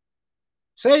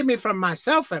 Save me from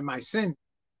myself and my sin.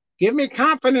 Give me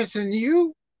confidence in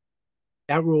you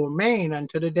that will remain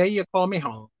until the day you call me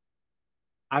home.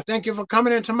 I thank you for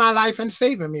coming into my life and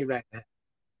saving me right now.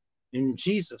 In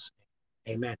Jesus'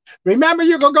 name, amen. Remember,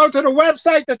 you can go to the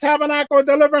website, the Tabernacle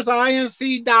Deliverance,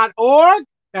 inc.org.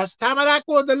 That's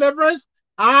Tabernacle Deliverance,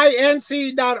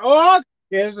 inc.org.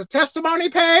 There's a testimony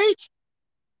page.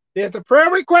 There's the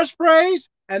prayer request page.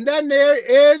 And then there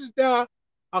is the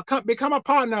become a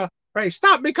partner page.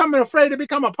 Stop becoming afraid to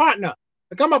become a partner.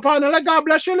 Become a partner. Let God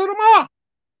bless you a little more.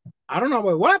 I don't know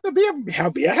what to be a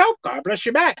help. God bless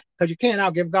you back, because you can't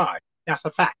outgive God. That's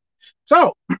a fact.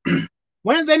 So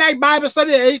Wednesday night Bible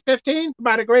study at 8:15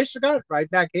 by the grace of God, right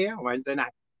back here Wednesday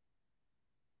night.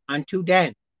 Until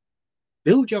then,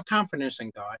 build your confidence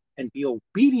in God and be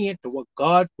obedient to what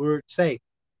God's word say,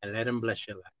 and let him bless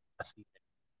your life. I'll see you.